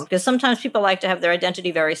bring it home, because sometimes people like to have their identity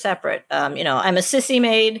very separate. I'm a sissy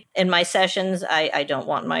maid in my sessions. I don't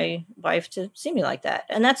want my wife to see me like that,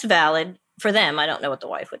 and that's valid. for them. I don't know what the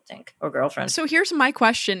wife would think or girlfriend. So here's my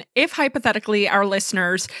question. If hypothetically our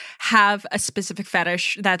listeners have a specific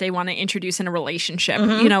fetish that they want to introduce in a relationship,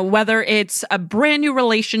 you know, whether it's a brand new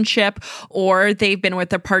relationship or they've been with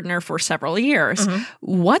their partner for several years,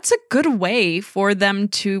 what's a good way for them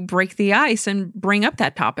to break the ice and bring up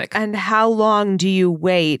that topic? And how long do you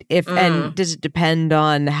wait? And does it depend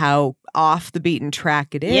on how off the beaten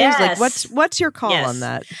track it is? Yes. Like what's your call on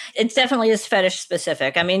that? It definitely is fetish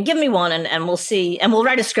specific. I mean, give me one and we'll see, and we'll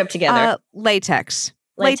write a script together. Latex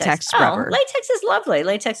rubber. Latex is lovely.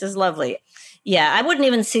 Latex is lovely. Yeah, I wouldn't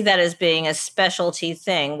even see that as being a specialty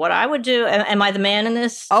thing. What I would do, am I the man in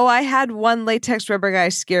this? Oh, I had one latex rubber guy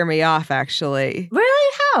scare me off, actually.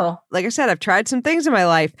 Really? How? Like I said, I've tried some things in my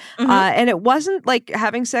life, and it wasn't like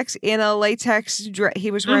having sex in a latex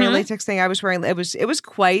he was wearing a latex thing, I was wearing. It was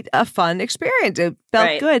quite a fun experience. It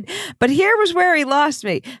felt good. But here was where he lost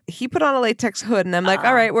me. He put on a latex hood, and I'm like,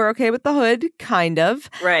 all right, we're okay with the hood, kind of.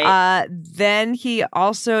 Right. Then he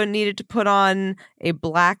also needed to put on a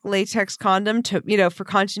black latex condom to, you know, for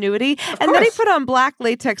continuity. And then he put on black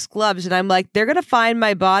latex gloves, and I'm like, they're gonna find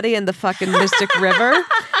my body in the fucking Mystic River,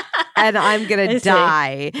 and I'm gonna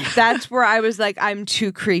die. That's where I was like, I'm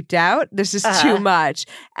too creeped out. This is too much.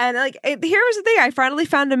 And like, here was the thing: I finally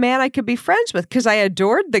found a man I could be friends with because I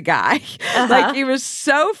adored the guy. Like, he was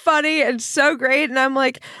so funny and so great, and I'm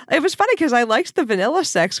like, it was funny because I liked the vanilla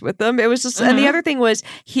sex with him. It was just, and the other thing was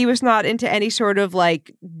he was not into any sort of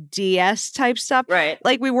like DS type stuff. Right.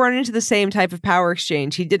 Like, we weren't into the same type of power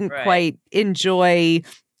exchange. He didn't quite enjoy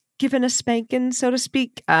giving a spanking, so to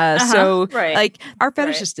speak. Like, our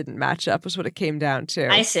fetishes didn't match up, was what it came down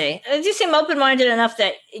to. I see. You seem open-minded enough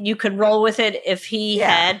that you could roll with it if he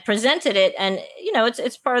had presented it. And, you know,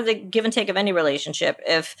 it's part of the give and take of any relationship.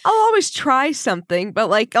 If I'll always try something,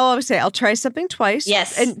 but like, I'll always say, I'll try something twice.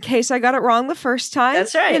 Yes. In case I got it wrong the first time.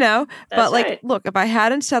 That's right. You know, but like, right. Look, if I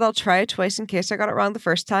hadn't said I'll try it twice in case I got it wrong the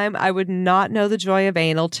first time, I would not know the joy of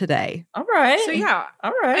anal today. All right. So yeah.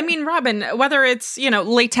 All right. I mean, Robin, whether it's, you know,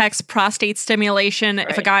 latex prostate stimulation,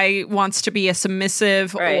 if a guy wants to be a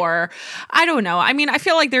submissive or I don't know. I mean, I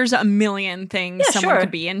feel like there's a million things someone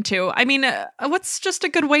could be into. I mean, what's just a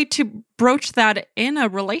good way to broach that in a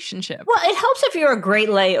relationship? Well, it helps if you're a great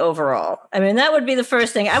lay overall. I mean, that would be the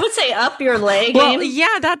first thing. I would say up your lay game. Well,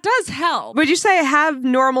 yeah, that does help. Would you say have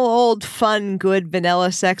normal, old, fun, good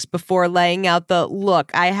vanilla sex before laying out the,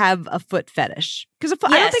 look, I have a foot fetish? Because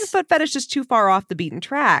I don't think a foot fetish is too far off the beaten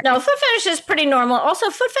track. No, foot fetish is pretty normal.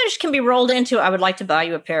 Also, foot fetish can be rolled into, I would like to buy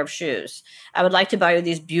you a pair of shoes. I would like to buy you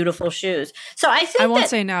these beautiful shoes. So I think I won't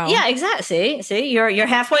say no. Yeah, exactly. See, you're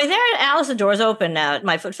halfway there. Alice, the door's open now.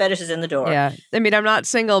 My foot fetish is in the door. Yeah. I mean, I'm not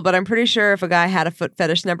single, but I'm pretty sure if a guy had a foot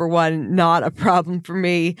fetish, number one, not a problem for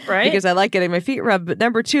me. Right. Because I like getting my feet rubbed. But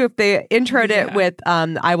number two, if they introed it with,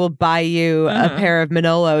 I will buy you a pair of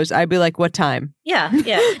Manolos, I'd be like, what time? Yeah.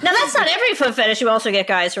 Now, that's not every foot fetish. You also get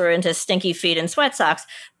guys who are into stinky feet and sweat socks.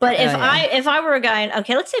 But if I were a guy,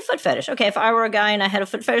 okay, let's say foot fetish. Okay, if I were a guy and I had a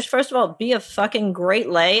foot fetish, first of all, be a fucking great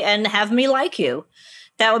lay and have me like you.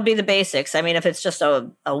 That would be the basics. I mean, if it's just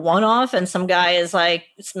a one-off and some guy is like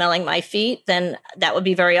smelling my feet, then that would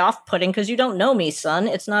be very off-putting because you don't know me, son.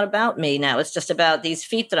 It's not about me now. It's just about these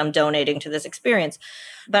feet that I'm donating to this experience.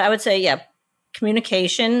 But I would say,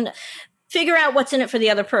 communication. Figure out what's in it for the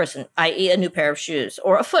other person, i.e. a new pair of shoes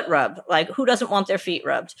or a foot rub. Like, who doesn't want their feet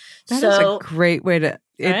rubbed? That is a great way to...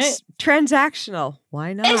 It's transactional.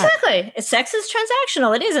 Why not? Exactly. Sex is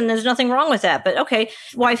transactional. It is, and there's nothing wrong with that. But okay,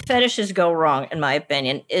 why fetishes go wrong, in my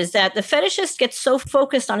opinion, is that the fetishist gets so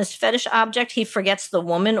focused on his fetish object, he forgets the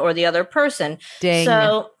woman or the other person. Dang.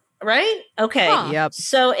 So, right? Okay. Yep.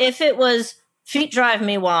 So if it was feet drive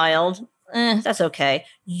me wild... that's okay.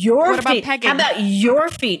 Your what feet. About pegging? How about your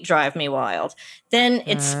feet drive me wild? Then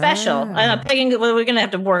it's special. Pegging. Well, we're gonna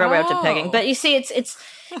have to work our way up to pegging. But you see,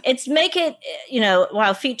 it's make it. You know,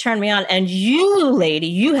 wow, feet turn me on. And you, lady,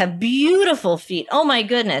 you have beautiful feet. Oh my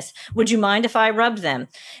goodness. Would you mind if I rubbed them?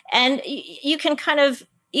 And you can kind of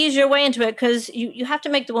ease your way into it because you have to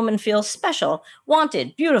make the woman feel special,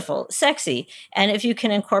 wanted, beautiful, sexy. And if you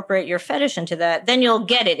can incorporate your fetish into that, then you'll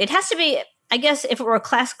get it. It has to be. I guess if it were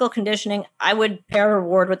classical conditioning, I would pair a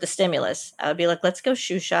reward with the stimulus. I would be like, let's go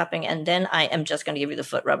shoe shopping, and then I am just going to give you the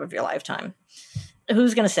foot rub of your lifetime.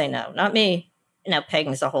 Who's going to say no? Not me. Now,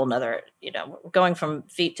 pegging is a whole nother, going from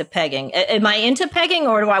feet to pegging. Am I into pegging,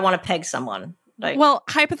 or do I want to peg someone? Like, well,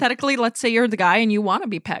 hypothetically, let's say you're the guy and you want to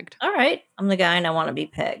be pegged. All right. I'm the guy and I want to be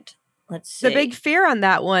pegged. Let's see. The big fear on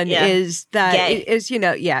that one is that gay. it is,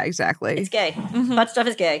 exactly. It's gay. Butt stuff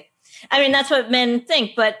is gay. I mean, that's what men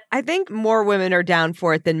think, but I think more women are down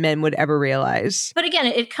for it than men would ever realize. But again,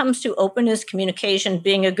 it comes to openness, communication,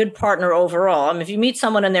 being a good partner overall. I mean, if you meet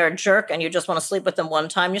someone and they're a jerk and you just want to sleep with them one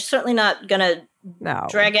time, you're certainly not going to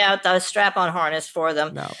drag out the strap-on harness for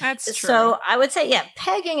them. No, that's true. So I would say,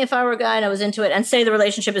 pegging if I were a guy and I was into it, and say the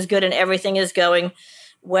relationship is good and everything is going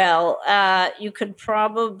well, you could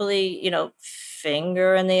probably,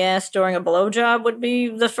 finger in the ass during a blowjob would be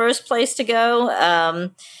the first place to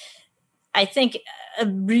go. I think a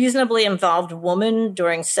reasonably involved woman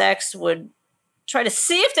during sex would try to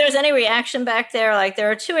see if there's any reaction back there. Like, there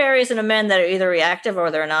are two areas in a man that are either reactive or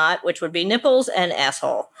they're not, which would be nipples and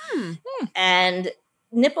asshole. And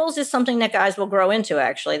nipples is something that guys will grow into,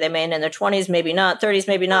 actually. They may in their 20s, maybe not, 30s,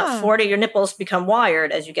 maybe not, 40. Your nipples become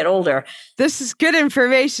wired as you get older. This is good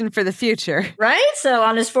information for the future. Right? So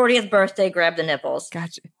on his 40th birthday, grab the nipples.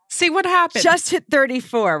 Gotcha. See what happens. Just hit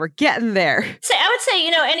 34. We're getting there. So I would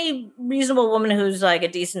say, any reasonable woman who's like a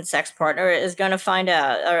decent sex partner is going to find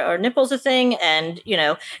out, are nipples a thing? And,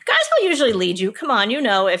 guys will usually lead you. Come on,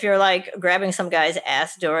 if you're like grabbing some guy's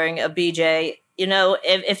ass during a BJ,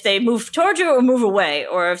 if they move toward you or move away,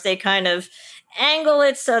 or if they kind of angle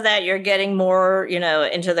it so that you're getting more,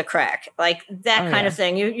 into the crack, like that kind of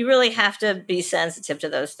thing. You really have to be sensitive to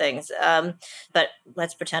those things. But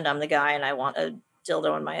let's pretend I'm the guy and I want a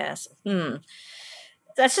dildo in my ass.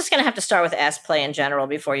 That's just going to have to start with ass play in general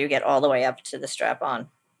before you get all the way up to the strap on.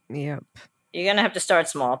 Yep. You're going to have to start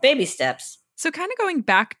small. Baby steps. So kind of going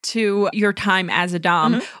back to your time as a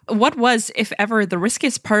dom, what was, if ever, the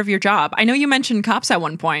riskiest part of your job? I know you mentioned cops at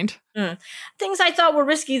one point. Things I thought were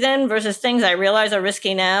risky then versus things I realize are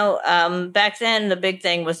risky now. Back then, the big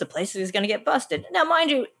thing was the place is going to get busted. Now,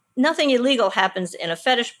 mind you, nothing illegal happens in a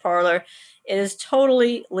fetish parlor. It is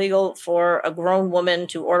totally legal for a grown woman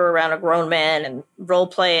to order around a grown man and role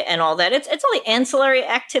play and all that. It's all the ancillary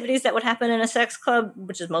activities that would happen in a sex club,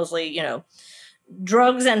 which is mostly,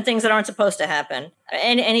 drugs and things that aren't supposed to happen.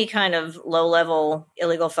 Any kind of low-level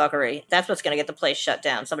illegal fuckery. That's what's going to get the place shut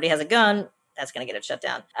down. Somebody has a gun, that's going to get it shut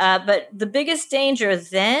down. But the biggest danger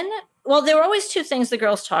then... Well, there were always two things the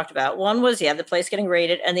girls talked about. One was, the place getting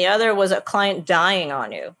raided, and the other was a client dying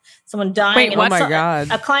on you. Someone dying. Wait, oh my God.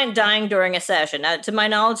 A client dying during a session. Now, to my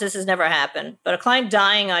knowledge, this has never happened. But a client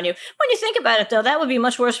dying on you. When you think about it, though, that would be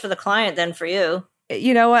much worse for the client than for you.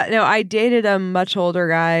 You know what? No, I dated a much older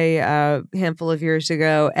guy a handful of years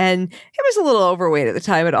ago, and he was a little overweight at the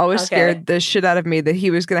time. It always scared the shit out of me that he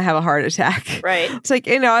was going to have a heart attack. Right. It's like,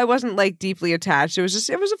 I wasn't like deeply attached. It was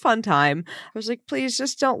a fun time. I was like, please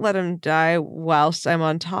just don't let him die whilst I'm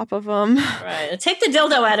on top of him. Right. Take the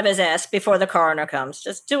dildo out of his ass before the coroner comes.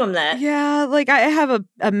 Just do him that. Yeah. Like, I have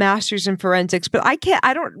a master's in forensics, but I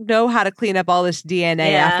don't know how to clean up all this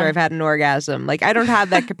DNA after I've had an orgasm. Like, I don't have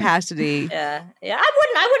that capacity. Yeah.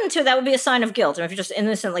 I wouldn't too. That would be a sign of guilt. If you're just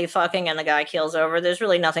innocently fucking and the guy keels over, there's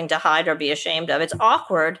really nothing to hide or be ashamed of. It's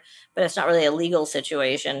awkward, but it's not really a legal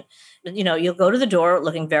situation. You'll go to the door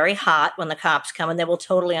looking very hot when the cops come, and they will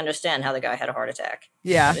totally understand how the guy had a heart attack.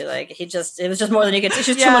 Yeah. Be like, it was just more than he could. It's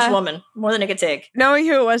just too much woman, more than he could take. Knowing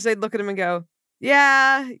who it was, they'd look at him and go,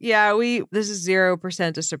 this is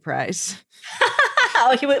 0% a surprise.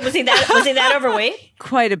 Oh, was he that overweight?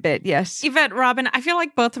 Quite a bit, yes. Yvette, Robin, I feel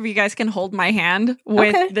like both of you guys can hold my hand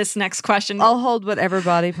with this next question. I'll hold whatever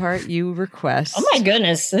body part you request. Oh my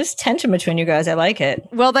goodness, there's tension between you guys. I like it.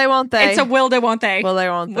 Will they, won't they? It's a will they, won't they. Will they,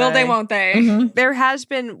 won't they. Will they, won't they. Mm-hmm. There has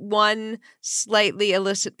been one slightly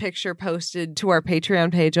illicit picture posted to our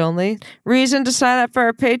Patreon page only. Reason to sign up for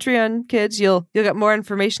our Patreon, kids. You'll get more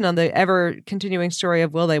information on the ever continuing story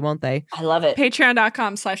of will they, won't they. I love it.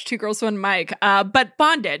 Patreon.com/2girls1mic. But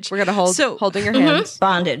bondage. We're going to holding your hands.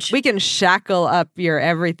 Bondage. We can shackle up your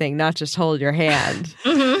everything, not just hold your hand.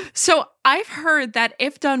 So I've heard that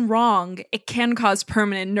if done wrong, it can cause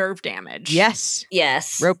permanent nerve damage. Yes.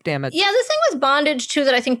 Rope damage. Yeah, the thing with bondage, too,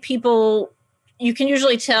 that I think you can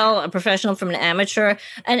usually tell a professional from an amateur.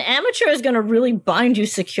 An amateur is going to really bind you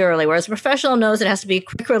securely, whereas a professional knows it has to be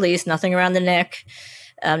quick release, nothing around the neck,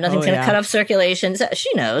 nothing's going to cut off circulation. She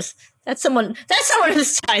knows. That's someone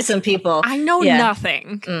who's tied some people. I know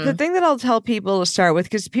nothing. The thing that I'll tell people to start with,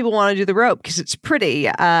 because people want to do the rope because it's pretty,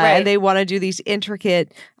 and they want to do these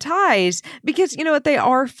intricate ties because, you know what, they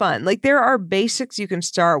are fun. Like, there are basics you can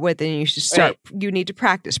start with, and you should start. Right. You need to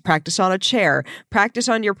practice on a chair, practice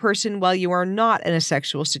on your person while you are not in a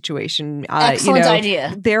sexual situation. Excellent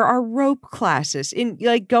idea. There are rope classes.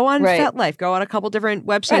 Go on FetLife, go on a couple different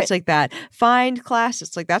websites like that. Find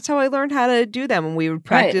classes. Like, that's how I learned how to do them. And we would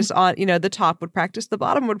practice on want, the top would practice, the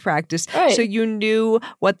bottom would practice. Right. So you knew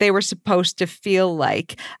what they were supposed to feel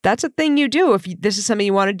like. That's a thing you do if this is something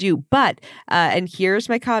you want to do. But, and here's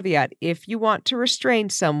my caveat, if you want to restrain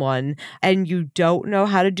someone and you don't know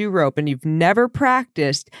how to do rope and you've never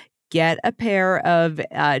practiced, get a pair of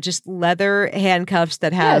just leather handcuffs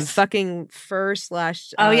that have fucking fur /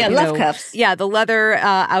 love cuffs. Yeah, the leather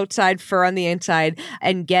outside, fur on the inside,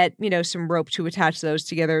 and get, some rope to attach those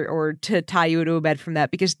together or to tie you to a bed from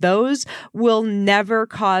that, because those will never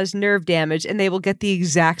cause nerve damage and they will get the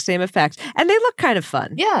exact same effect. And they look kind of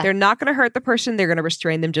fun. Yeah. They're not going to hurt the person. They're going to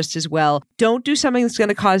restrain them just as well. Don't do something that's going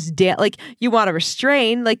to cause like you want to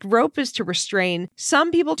restrain, like rope is to restrain. Some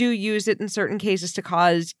people do use it in certain cases to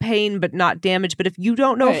cause pain but not damage. But if you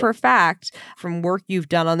don't know for a fact from work you've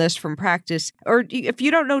done on this, from practice, or if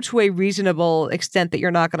you don't know to a reasonable extent that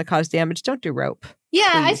you're not going to cause damage, don't do rope. Yeah,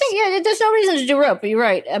 Please. I think, there's no reason to do rope. You're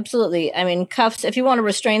right. Absolutely. I mean, cuffs, if you want to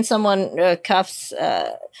restrain someone, cuffs,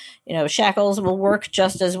 shackles will work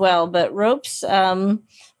just as well. But ropes,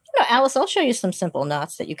 Alice, I'll show you some simple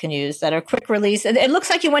knots that you can use that are quick release. It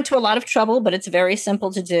looks like you went to a lot of trouble, but it's very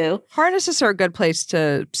simple to do. Harnesses are a good place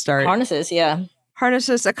to start. Harnesses, yeah.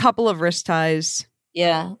 Harnesses, a couple of wrist ties.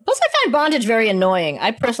 Yeah. Plus, I find bondage very annoying.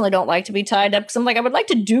 I personally don't like to be tied up because I'm like, I would like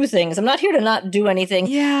to do things. I'm not here to not do anything.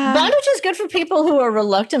 Yeah. Bondage is good for people who are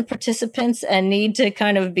reluctant participants and need to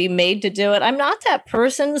kind of be made to do it. I'm not that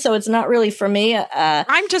person, so it's not really for me.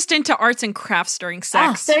 I'm just into arts and crafts during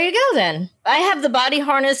sex. There you go, then. I have the body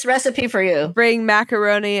harness recipe for you. Bring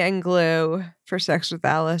macaroni and glue for sex with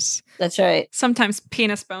Alice. That's right. Sometimes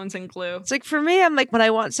penis bones and glue. It's like, for me, I'm like, when I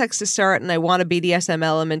want sex to start and I want a BDSM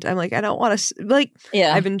element, I'm like, I don't want to,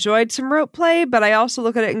 I've enjoyed some rope play, but I also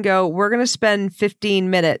look at it and go, we're going to spend 15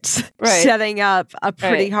 minutes setting up a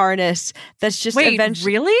pretty harness that's just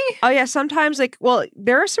eventually. Really? Oh, yeah. Sometimes,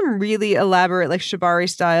 there are some really elaborate, shibari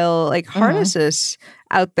style, harnesses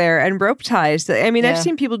out there and rope ties. I've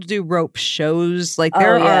seen people do rope shows. I've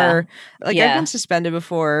been suspended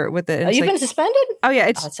before with it. Oh, you've been suspended? Oh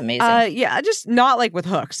yeah, that's amazing. Just not with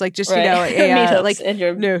hooks, meat hooks in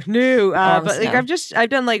your but I've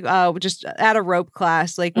done just at a rope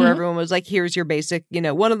class, where everyone was like, here's your basic,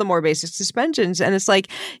 one of the more basic suspensions, and it's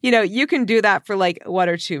you can do that for 1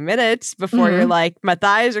 or 2 minutes before you're like, my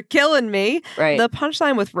thighs are killing me. Right. The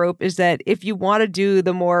punchline with rope is that if you want to do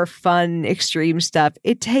the more fun, extreme stuff,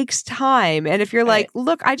 it takes time. And if you're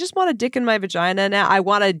look, I just want a dick in my vagina now. I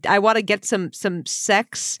want to get some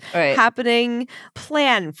sex happening.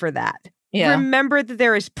 Plan for that. Yeah. Remember that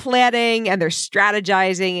there is planning and there's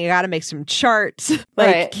strategizing. You got to make some charts.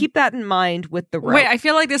 Keep that in mind with the rope. Wait, I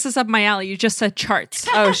feel like this is up my alley. You just said charts.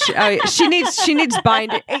 She needs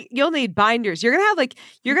binder. You'll need binders. You're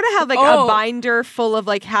gonna have a binder full of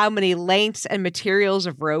how many lengths and materials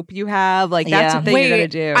of rope you have. That's the thing you're gonna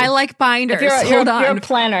do. I like binders. You're a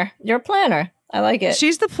planner. You're a planner. I like it.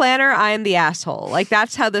 She's the planner. I am the asshole.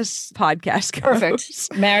 That's how this podcast goes.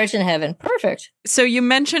 Perfect. Marriage in heaven. Perfect. So you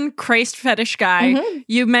mentioned Christ fetish guy. Mm-hmm.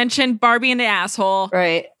 You mentioned Barbie and the asshole.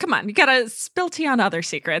 Right. Come on. You got to spill tea on other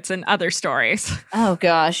secrets and other stories. Oh,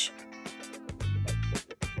 gosh.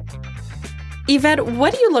 Yvette,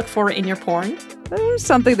 what do you look for in your porn?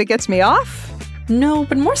 Something that gets me off. No,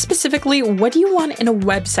 but more specifically, what do you want in a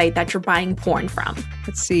website that you're buying porn from?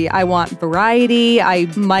 Let's see. I want variety. I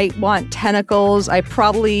might want tentacles. I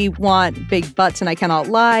probably want big butts, and I cannot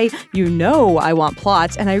lie. I want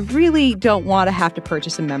plots, and I really don't want to have to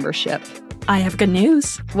purchase a membership. I have good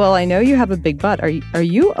news. Well, I know you have a big butt. Are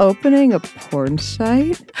you opening a porn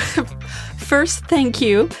site? First, thank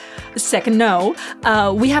you. Second, no.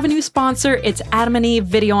 We have a new sponsor. It's Adam and Eve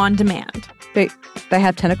Video on Demand. They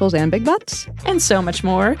have tentacles and big butts? And so much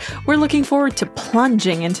more. We're looking forward to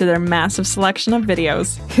plunging into their massive selection of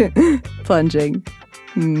videos. Plunging.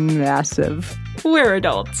 Massive. We're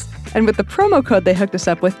adults. And with the promo code they hooked us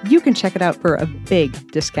up with, you can check it out for a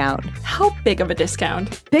big discount. How big of a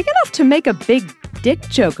discount? Big enough to make a big dick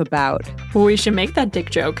joke about. We should make that dick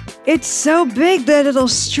joke. It's so big that it'll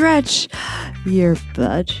stretch your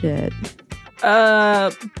budget.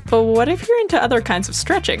 But what if you're into other kinds of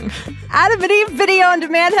stretching? Adam and Eve Video on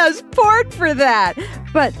Demand has porn for that.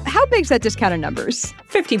 But how big's that discount in numbers?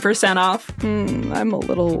 50% off. I'm a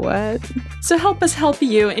little wet. So help us help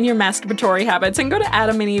you in your masturbatory habits and go to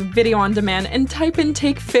Adam and Eve Video on Demand and type in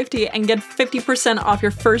Take 50 and get 50% off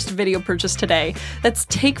your first video purchase today. That's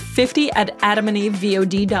Take 50 at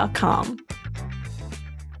adamandevevod.com.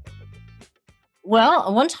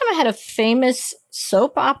 Well, one time I had a famous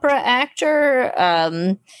soap opera actor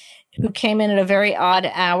who came in at a very odd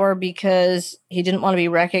hour because he didn't want to be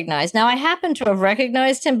recognized. Now, I happen to have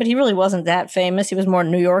recognized him, but he really wasn't that famous. He was more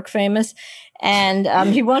New York famous. And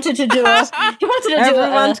he wanted to do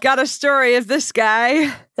Everyone's got a story of this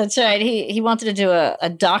guy. That's right. He wanted to do a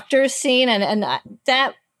doctor's scene, and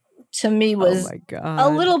that to me was a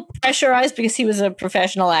little pressurized because he was a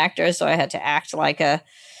professional actor, so I had to act like a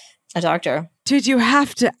doctor. Did you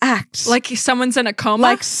have to act like someone's in a coma?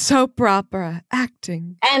 Like soap opera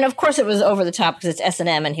acting. And of course it was over the top because it's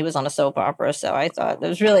S&M and he was on a soap opera, so I thought there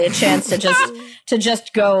was really a chance to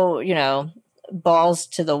just go, balls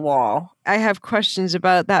to the wall. I have questions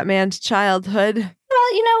about that man's childhood.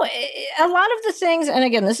 Well, a lot of the things, and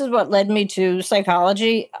again, this is what led me to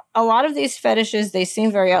psychology. A lot of these fetishes, they seem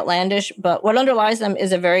very outlandish, but what underlies them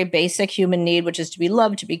is a very basic human need, which is to be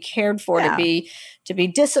loved, to be cared for, to be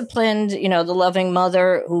disciplined, the loving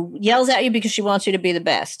mother who yells at you because she wants you to be the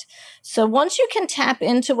best. So once you can tap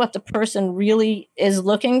into what the person really is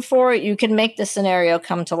looking for, you can make the scenario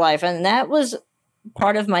come to life. And that was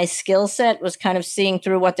part of my skill set, was kind of seeing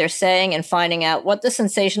through what they're saying and finding out what the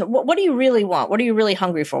sensation, what do you really want? What are you really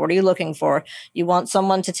hungry for? What are you looking for? You want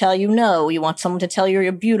someone to tell you no. You want someone to tell you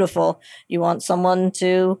you're beautiful. You want someone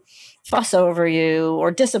to fuss over you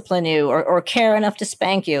or discipline you or care enough to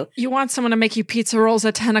spank you. You want someone to make you pizza rolls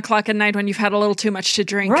at 10 o'clock at night when you've had a little too much to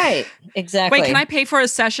drink. Right, exactly. Wait, can I pay for a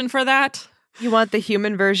session for that? You want the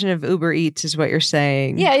human version of Uber Eats is what you're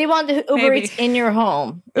saying. Yeah, you want the Uber Eats in your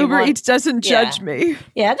home. Uber Eats doesn't judge me.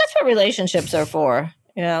 Yeah, that's what relationships are for.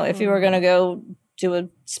 If you were going to go to a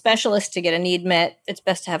specialist to get a need met, it's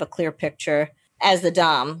best to have a clear picture as the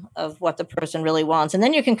dom of what the person really wants. And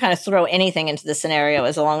then you can kind of throw anything into the scenario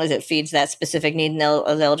as long as it feeds that specific need, and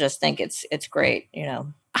they'll just think it's great,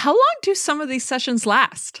 How long do some of these sessions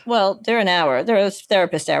last? Well, they're an hour. They're a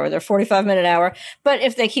therapist hour. They're 45-minute hour. But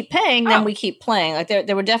if they keep paying, then we keep playing. Like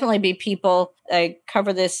there would definitely be people, I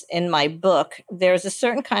cover this in my book. There's a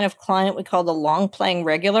certain kind of client we call the long playing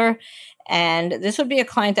regular. And this would be a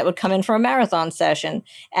client that would come in for a marathon session.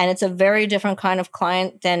 And it's a very different kind of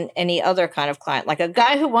client than any other kind of client. Like a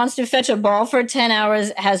guy who wants to fetch a ball for 10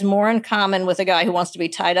 hours has more in common with a guy who wants to be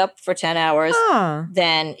tied up for 10 hours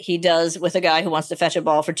than he does with a guy who wants to fetch a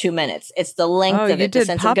ball for 2 minutes. It's the length of it, the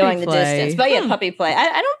sense of going the distance. But yeah, puppy play.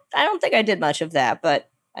 I don't think I did much of that, but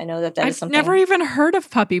I know that is something. I've never even heard of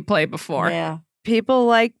puppy play before. Yeah. People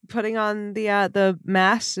like putting on the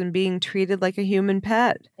masks and being treated like a human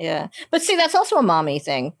pet. Yeah. But see, that's also a mommy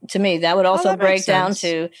thing. To me, that would also break down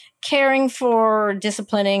to caring for,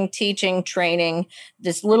 disciplining, teaching, training,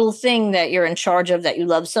 this little thing that you're in charge of that you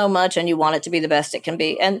love so much and you want it to be the best it can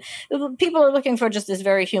be. And people are looking for just this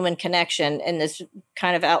very human connection in this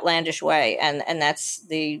kind of outlandish way. And that's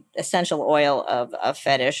the essential oil of a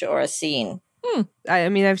fetish or a scene. I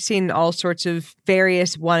mean, I've seen all sorts of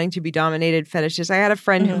various wanting to be dominated fetishes. I had a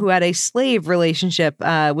friend who had a slave relationship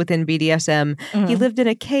within BDSM. He lived in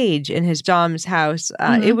a cage in his dom's house.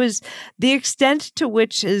 It was the extent to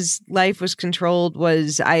which his life was controlled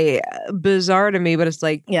was bizarre to me, but it's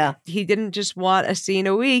like, he didn't just want a scene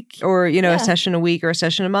a week or, a session a week or a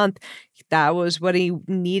session a month. That was what he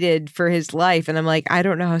needed for his life. And I'm like, I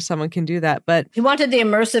don't know how someone can do that, but he wanted the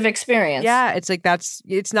immersive experience. Yeah. It's like,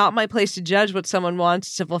 it's not my place to judge what someone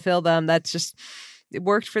wants to fulfill them. That's just, it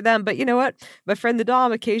worked for them. But you know what? My friend the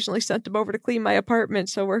Dom occasionally sent him over to clean my apartment.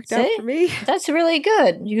 So it worked out for me. That's really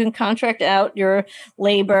good. You can contract out your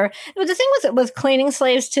labor. But the thing with cleaning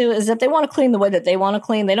slaves too, is that they want to clean the way that they want to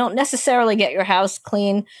clean. They don't necessarily get your house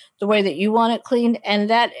clean the way that you want it cleaned. And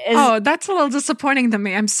that is... Oh, that's a little disappointing to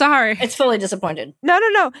me. I'm sorry. It's fully disappointed.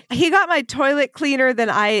 No. He got my toilet cleaner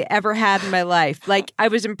than I ever had in my life. Like, I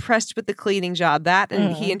was impressed with the cleaning job. That,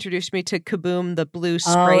 and he introduced me to Kaboom, the blue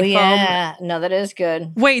spray foam. Yeah. No, that is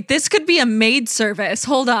good. Wait, this could be a maid service.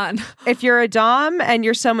 Hold on. If you're a Dom and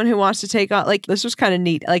you're someone who wants to take on, like, this was kind of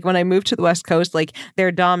neat. Like, when I moved to the West Coast, like,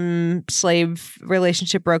 their Dom-slave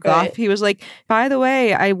relationship broke off. He was like, by the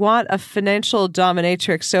way, I want a financial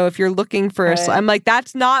dominatrix. So if you're looking for I'm like,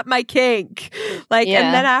 that's not my kink. Like,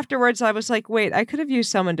 and then afterwards I was like, wait, I could have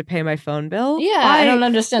used someone to pay my phone bill. Yeah, I don't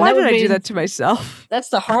understand. Why did I do that to myself? That's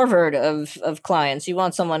the Harvard of clients. You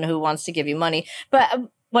want someone who wants to give you money.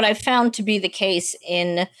 But what I found to be the case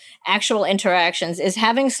in actual interactions is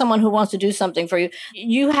having someone who wants to do something for you.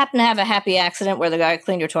 You happen to have a happy accident where the guy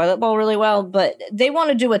cleaned your toilet bowl really well, but they want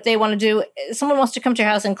to do what they want to do. Someone wants to come to your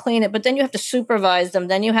house and clean it, but then you have to supervise them.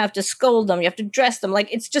 Then you have to scold them. You have to dress them. Like,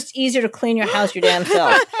 it's just easier to clean your house your damn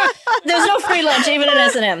self. There's no free lunch, even in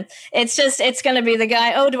S&M. It's going to be the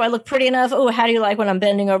guy, oh, do I look pretty enough? Oh, how do you like when I'm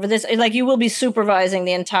bending over this? Like, you will be supervising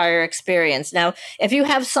the entire experience. Now, if you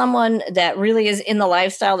have someone that really is in the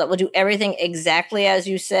lifestyle hairstyle that will do everything exactly as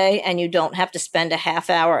you say, and you don't have to spend a half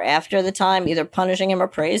hour after the time either punishing him or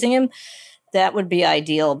praising him, that would be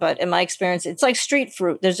ideal. But in my experience, it's like street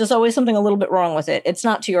fruit. There's just always something a little bit wrong with it. It's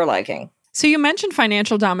not to your liking. So you mentioned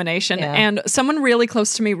financial domination, and someone really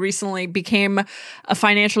close to me recently became a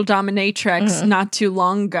financial dominatrix not too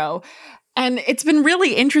long ago. And it's been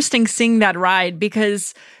really interesting seeing that ride,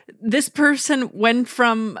 because this person went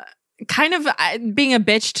from kind of being a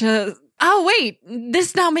bitch to, oh, wait,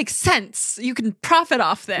 this now makes sense. You can profit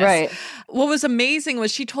off this. Right. What was amazing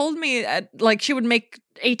was she told me like she would make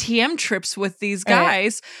ATM trips with these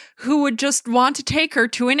guys who would just want to take her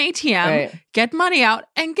to an ATM, get money out,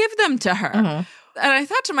 and give them to her. And I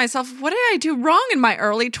thought to myself, what did I do wrong in my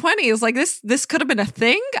early 20s? Like this could have been a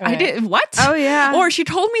thing. I did what? Oh, yeah. Or she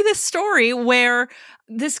told me this story where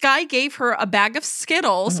this guy gave her a bag of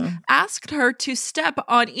Skittles, asked her to step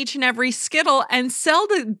on each and every Skittle and sell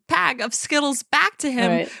the bag of Skittles back to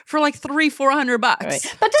him for like $300-400.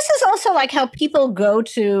 But this is also like how people go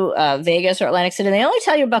to Vegas or Atlantic City, and they only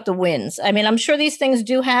tell you about the wins. I mean, I'm sure these things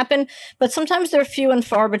do happen, but sometimes they're few and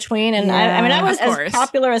far between. And I was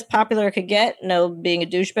as popular could get. No being a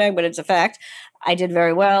douchebag, but it's a fact. I did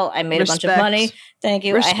very well. I made a bunch of money. Thank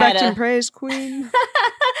you. Respect and praise, queen.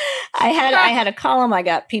 I had a column. I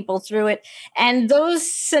got people through it. And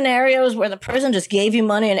those scenarios where the person just gave you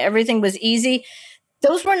money and everything was easy,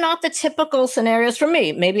 those were not the typical scenarios for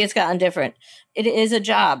me. Maybe it's gotten different. It is a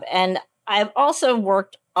job. And I've also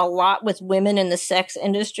worked a lot with women in the sex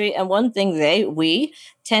industry. And one thing we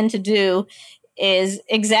tend to do is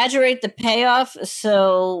exaggerate the payoff.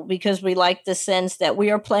 So because we like the sense that we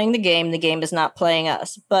are playing the game is not playing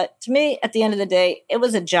us. But to me, at the end of the day, it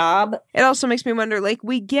was a job. It also makes me wonder, like,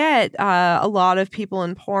 we get a lot of people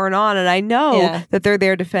in porn on, and I know that they're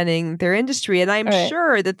there defending their industry. And I'm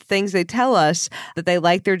sure that the things they tell us, that they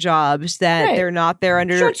like their jobs, that they're not there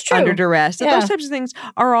under duress, that those types of things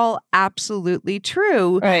are all absolutely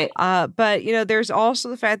true. Right. But, you know, there's also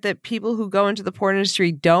the fact that people who go into the porn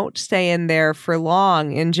industry don't stay in there for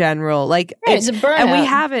long in general. Like, it's a burnout. And we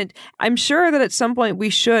haven't. I'm sure that at some point we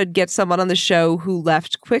should get someone on the show who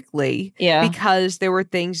left quickly because there were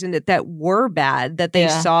things in it that were bad, that they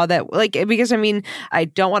saw that, like, because I mean, I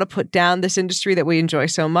don't want to put down this industry that we enjoy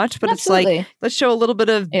so much, but it's like, let's show a little bit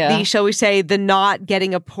of the, shall we say, the not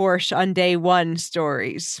getting a Porsche on day one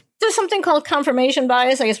stories. There's something called confirmation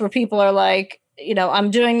bias, I guess, where people are like, you know, I'm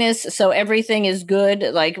doing this, so everything is good.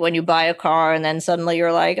 Like when you buy a car and then suddenly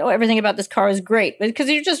you're like, oh, everything about this car is great. Because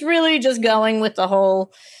you're just really just going with the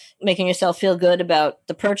whole making yourself feel good about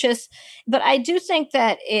the purchase. But I do think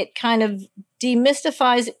that it kind of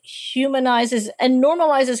demystifies, humanizes, and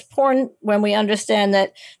normalizes porn when we understand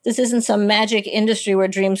that this isn't some magic industry where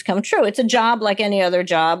dreams come true. It's a job like any other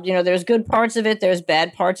job. You know, there's good parts of it, there's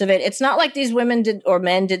bad parts of it. It's not like these women did or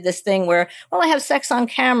men did this thing where, well, I have sex on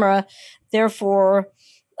camera, therefore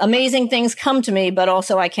amazing things come to me, but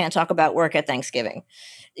also I can't talk about work at Thanksgiving.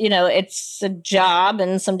 You know, it's a job,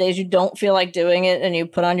 and some days you don't feel like doing it, and you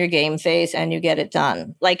put on your game face and you get it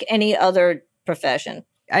done like any other profession.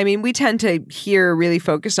 I mean, we tend to here really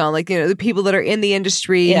focus on, like, you know, the people that are in the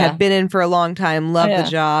industry, have been in for a long time, love the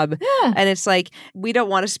job. Yeah. And it's like, we don't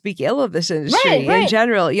want to speak ill of this industry in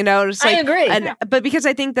general, you know? It's like, I agree. But because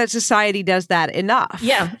I think that society does that enough.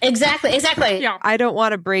 Yeah, exactly. Yeah. I don't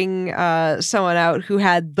want to bring someone out who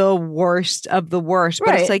had the worst of the worst,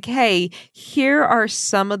 but it's like, hey, here are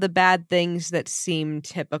some of the bad things that seem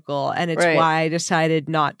typical, and it's why I decided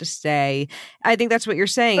not to stay. I think that's what you're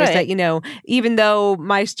saying is that, you know, even though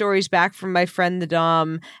my stories back from my friend the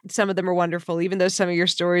Dom, some of them are wonderful, even though some of your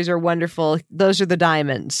stories are wonderful, those are the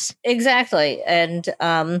diamonds. Exactly. And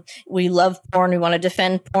we love porn, we want to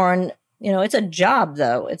defend porn. You know, it's a job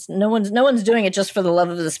though. It's no one's doing it just for the love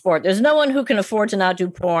of the sport. There's no one who can afford to not do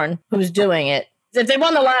porn who's doing it. If they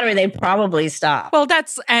won the lottery, they'd probably stop. Well,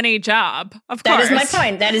 that's any job, of course. That is my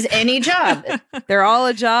point. That is any job. They're all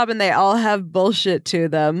a job, and they all have bullshit to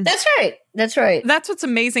them. That's right. That's right. That's what's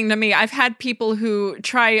amazing to me. I've had people who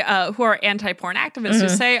who are anti-porn activists who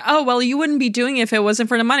say, oh, well, you wouldn't be doing it if it wasn't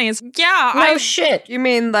for the money. It's, shit. You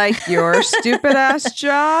mean like your stupid ass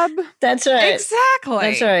job? That's right. Exactly.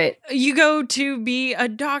 That's right. You go to be a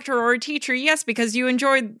doctor or a teacher, yes, because you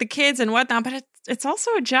enjoy the kids and whatnot, but it's also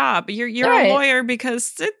a job. You're a lawyer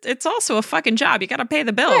because it's also a fucking job. You got to pay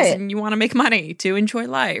the bills and you want to make money to enjoy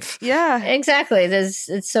life. Yeah, exactly.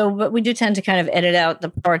 But we do tend to kind of edit out the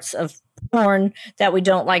parts of porn that we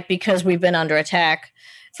don't like because we've been under attack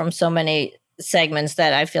from so many segments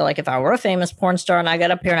that I feel like if I were a famous porn star and I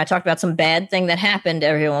got up here and I talked about some bad thing that happened,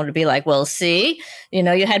 everyone would be like, well, see, you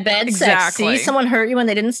had bad sex. See, someone hurt you when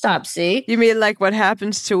they didn't stop. See? You mean like what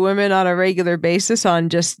happens to women on a regular basis on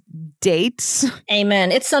just dates?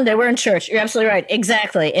 Amen. It's Sunday. We're in church. You're absolutely right.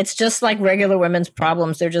 Exactly. It's just like regular women's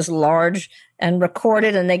problems. They're just large and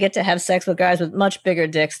recorded, and they get to have sex with guys with much bigger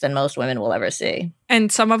dicks than most women will ever see.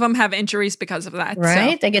 And some of them have injuries because of that.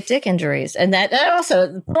 Right? So. They get dick injuries. And that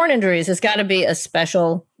also, porn injuries, has got to be a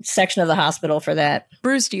special section of the hospital for that.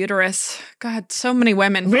 Bruised uterus. God, so many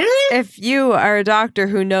women. Really? If you are a doctor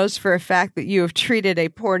who knows for a fact that you have treated a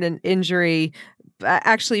porn injury,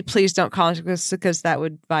 actually, please don't contact us because that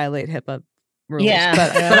would violate HIPAA rules. Yeah.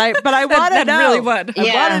 But I want to know. Really would. I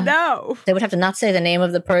want to know. They would have to not say the name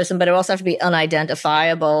of the person, but it would also have to be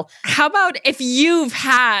unidentifiable. How about if you've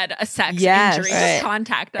had a sex injury, just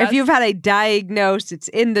contact us. If you've had a diagnosis, it's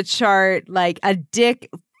in the chart, like a dick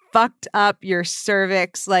fucked up your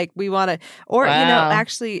cervix, like we want to, or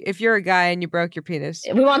actually, if you're a guy and you broke your penis,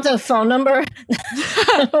 we want the phone number.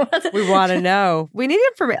 We want to know. We need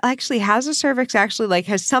information. Actually, has a cervix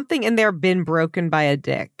has something in there been broken by a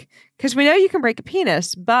dick? Because we know you can break a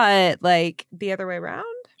penis, but like the other way around.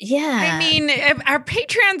 Yeah. I mean, if our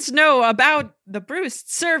Patreons know about the bruised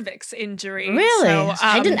cervix injury. Really? So,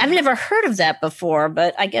 I've never heard of that before,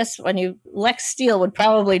 but I guess Lex Steele would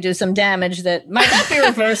probably do some damage that might not be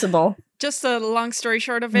reversible. Just a long story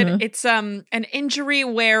short of it, it's an injury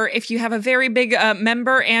where if you have a very big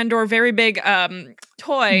member and or very big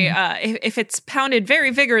toy, if it's pounded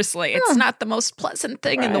very vigorously, it's not the most pleasant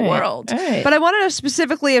thing in the world. Right. But I want to know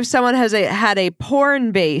specifically if someone has had a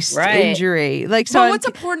porn-based injury. Like, so what's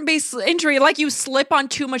a porn-based injury? Like you slip on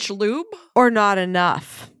too much lube? Or not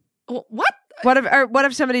enough. What? What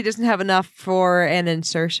if somebody doesn't have enough for an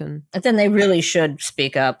insertion? But then they really should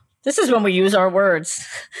speak up. This is when we use our words.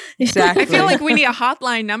 Exactly. I feel like we need a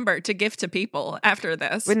hotline number to give to people after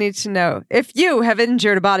this. We need to know if you have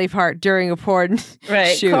injured a body part during a porn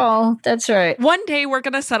shoot. Call. That's right. One day we're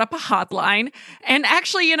going to set up a hotline. And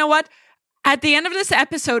actually, you know what? At the end of this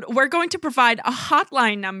episode, we're going to provide a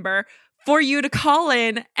hotline number for you to call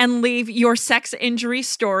in and leave your sex injury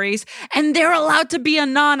stories, and they're allowed to be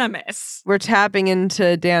anonymous. We're tapping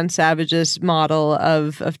into Dan Savage's model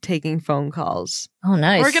of taking phone calls. Oh,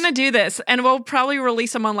 nice. We're going to do this, and we'll probably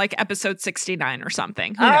release them on like episode 69 or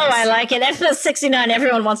something. Who knows? I like it. Episode 69.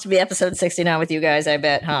 Everyone wants to be episode 69 with you guys, I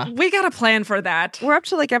bet, huh? We got a plan for that. We're up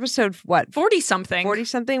to like episode, what? 40-something.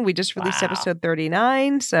 40-something. We just released episode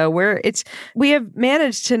 39. So we have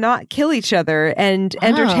managed to not kill each other and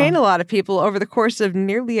entertain a lot of people over the course of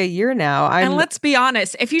nearly a year now. And let's be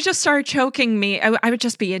honest, if you just started choking me, I would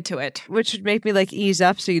just be into it. Which would make me like ease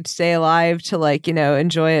up so you'd stay alive to like,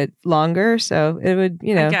 enjoy it longer. So it would,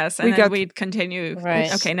 I guess. And then we'd continue.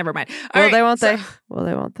 Right. Okay, never mind. Well, they won't they? Well,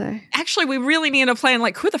 they won't they? Actually, we really need a plan.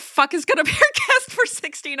 Like, who the fuck is going to be our guest for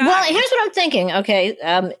 69? Well, here's what I'm thinking. Okay.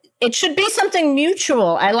 It should be something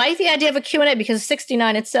mutual. I like the idea of a Q&A because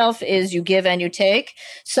 69 itself is you give and you take.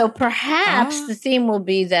 So perhaps the theme will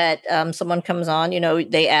be that someone comes on,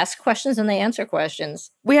 they ask questions and they answer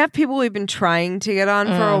questions. We have people we've been trying to get on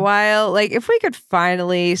for a while. Like, if we could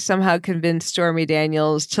finally somehow convince Stormy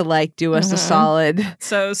Daniels to like do us a solid.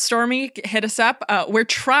 So Stormy, hit us up. We're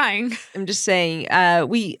trying. I'm just saying,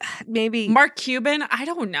 we maybe Mark Cuban. I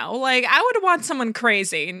don't know. Like, I would want someone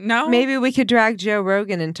crazy. No, maybe we could drag Joe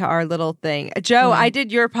Rogan into our little thing. Joe, I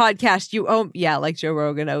did your podcast. You owe, like Joe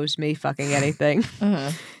Rogan owes me fucking anything.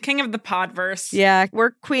 King of the podverse. Yeah,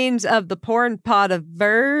 we're queens of the porn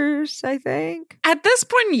podiverse, I think. At this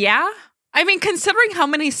point, yeah. I mean, considering how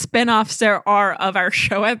many spinoffs there are of our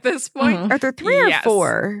show at this point. Are there 3 or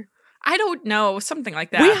 4? I don't know. Something like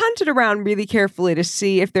that. We hunted around really carefully to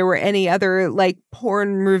see if there were any other like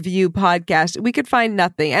porn review podcasts. We could find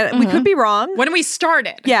nothing. And we could be wrong. When we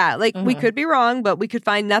started. Yeah, like we could be wrong, but we could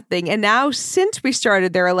find nothing. And now since we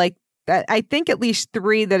started, there are like, I think at least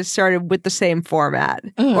 3 that have started with the same format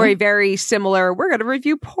or a very similar, we're going to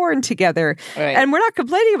review porn together. Right. And we're not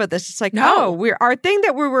complaining about this. It's like, our thing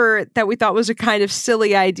that we thought was a kind of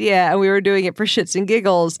silly idea and we were doing it for shits and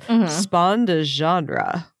giggles spawned a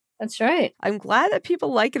genre. That's right. I'm glad that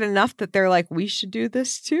people like it enough that they're like, we should do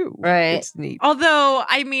this too. Right. It's neat. Although,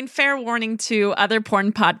 I mean, fair warning to other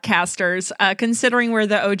porn podcasters, considering we're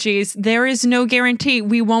the OGs, there is no guarantee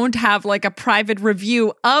we won't have like a private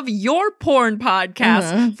review of your porn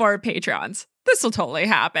podcast for our patrons. This will totally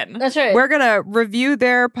happen. That's right. We're going to review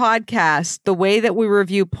their podcast the way that we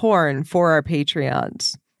review porn for our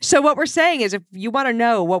Patreons. So what we're saying is if you want to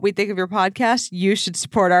know what we think of your podcast, you should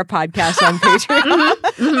support our podcast on Patreon.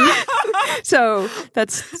 So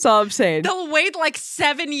that's all I'm saying. They'll wait like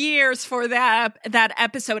 7 years for that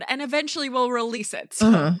episode, and eventually we'll release it.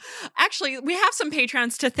 So actually, we have some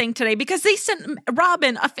Patreons to thank today because they sent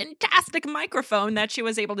Robin a fantastic microphone that she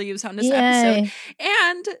was able to use on this episode.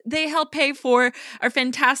 And they help pay for our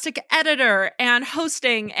fantastic editor and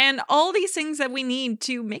hosting and all these things that we need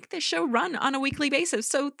to make this show run on a weekly basis.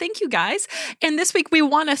 So thank you guys. And this week we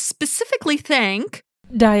want to specifically thank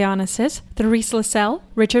Dionysus, Therese Lascelle,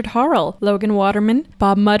 Richard Harrell, Logan Waterman,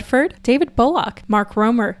 Bob Mudford, David Bullock, Mark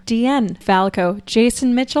Romer, DN, Falco,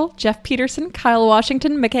 Jason Mitchell, Jeff Peterson, Kyle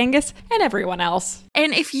Washington, McAngus, and everyone else.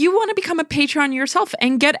 And if you want to become a Patreon yourself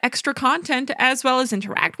and get extra content as well as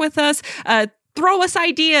interact with us, throw us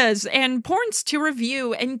ideas and porns to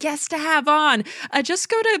review and guests to have on, just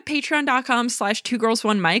go to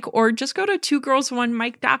patreon.com/2girls1mic or just go to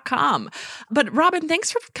 2girls1mic.com. But Robin, thanks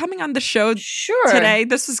for coming on the show today.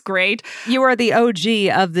 This was great. You are the OG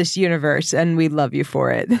of this universe, and we love you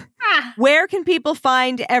for it. Where can people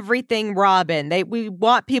find everything, Robin? We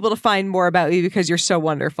want people to find more about you because you're so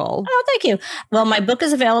wonderful. Oh, thank you. Well, my book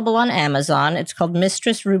is available on Amazon. It's called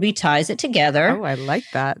Mistress Ruby Ties It Together. Oh, I like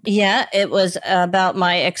that. Yeah, it was about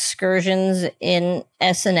my excursions in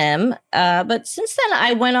S&M. But since then,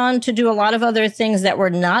 I went on to do a lot of other things that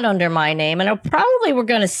were not under my name, and I probably were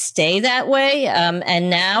going to stay that way. And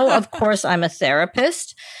now, of course, I'm a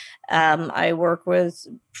therapist. I work with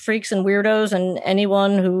freaks and weirdos and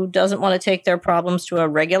anyone who doesn't want to take their problems to a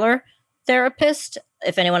regular therapist.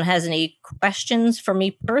 If anyone has any questions for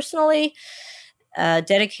me personally,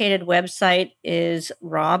 dedicated website is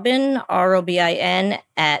Robin, ROBIN,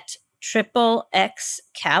 at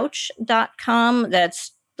triplexcouch.com.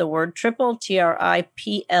 That's the word triple,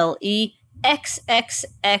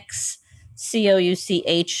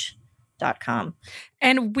 TRIPLEXXCOUCH.com.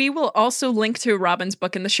 And we will also link to Robin's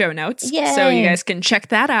book in the show notes. Yay. So you guys can check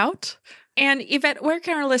that out. And Yvette, where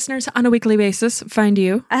can our listeners on a weekly basis find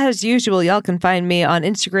you? As usual, y'all can find me on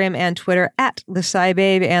Instagram and Twitter at the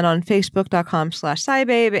SciBabe and on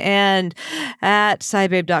Facebook.com/SciBabe and at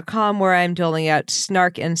SciBabe.com, where I'm doling out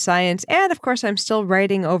snark and science. And of course, I'm still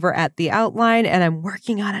writing over at The Outline, and I'm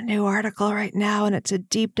working on a new article right now, and it's a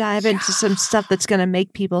deep dive into some stuff that's going to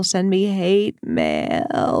make people send me hate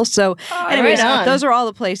mail. So anyways, those are all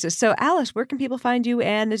the places. So Alice, where can people find you?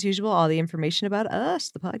 And as usual, all the information about us,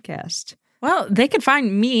 the podcast. Well, they can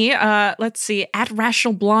find me, let's see, at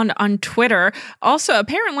Rational Blonde on Twitter. Also,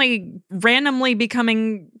 apparently randomly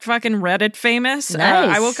becoming fucking Reddit famous.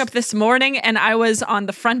 Nice. I woke up this morning and I was on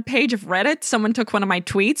the front page of Reddit. Someone took one of my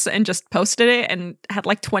tweets and just posted it and had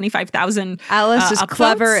like 25,000 Alice is upvotes.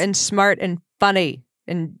 clever and smart and funny,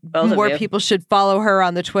 and more people should follow her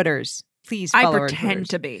on the Twitters. Please follow her. I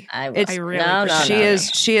pretend to be. I really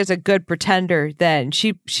She is a good pretender then.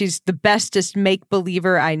 She's the bestest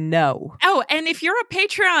make-believer I know. Oh, and if you're a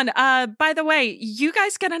Patreon, by the way, you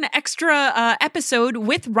guys get an extra episode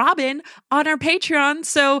with Robin on our Patreon.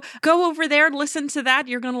 So go over there and listen to that.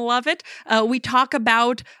 You're going to love it. We talk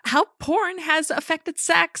about how porn has affected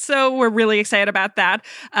sex. So we're really excited about that.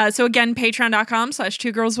 So again,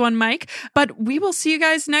 patreon.com/2girls1mic. But we will see you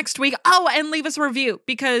guys next week. Oh, and leave us a review,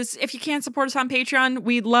 because if you can't support us on Patreon,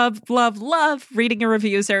 we love reading your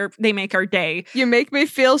reviews. They make our day. You make me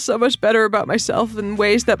feel so much better about myself in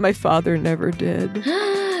ways that my father never did.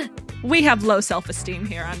 We have low self-esteem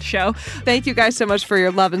here on the show. Thank you guys so much for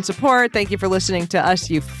your love and support. Thank you for listening to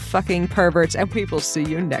us, you fucking perverts, and we will see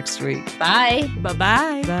you next week. Bye.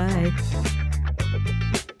 Bye-bye. Bye.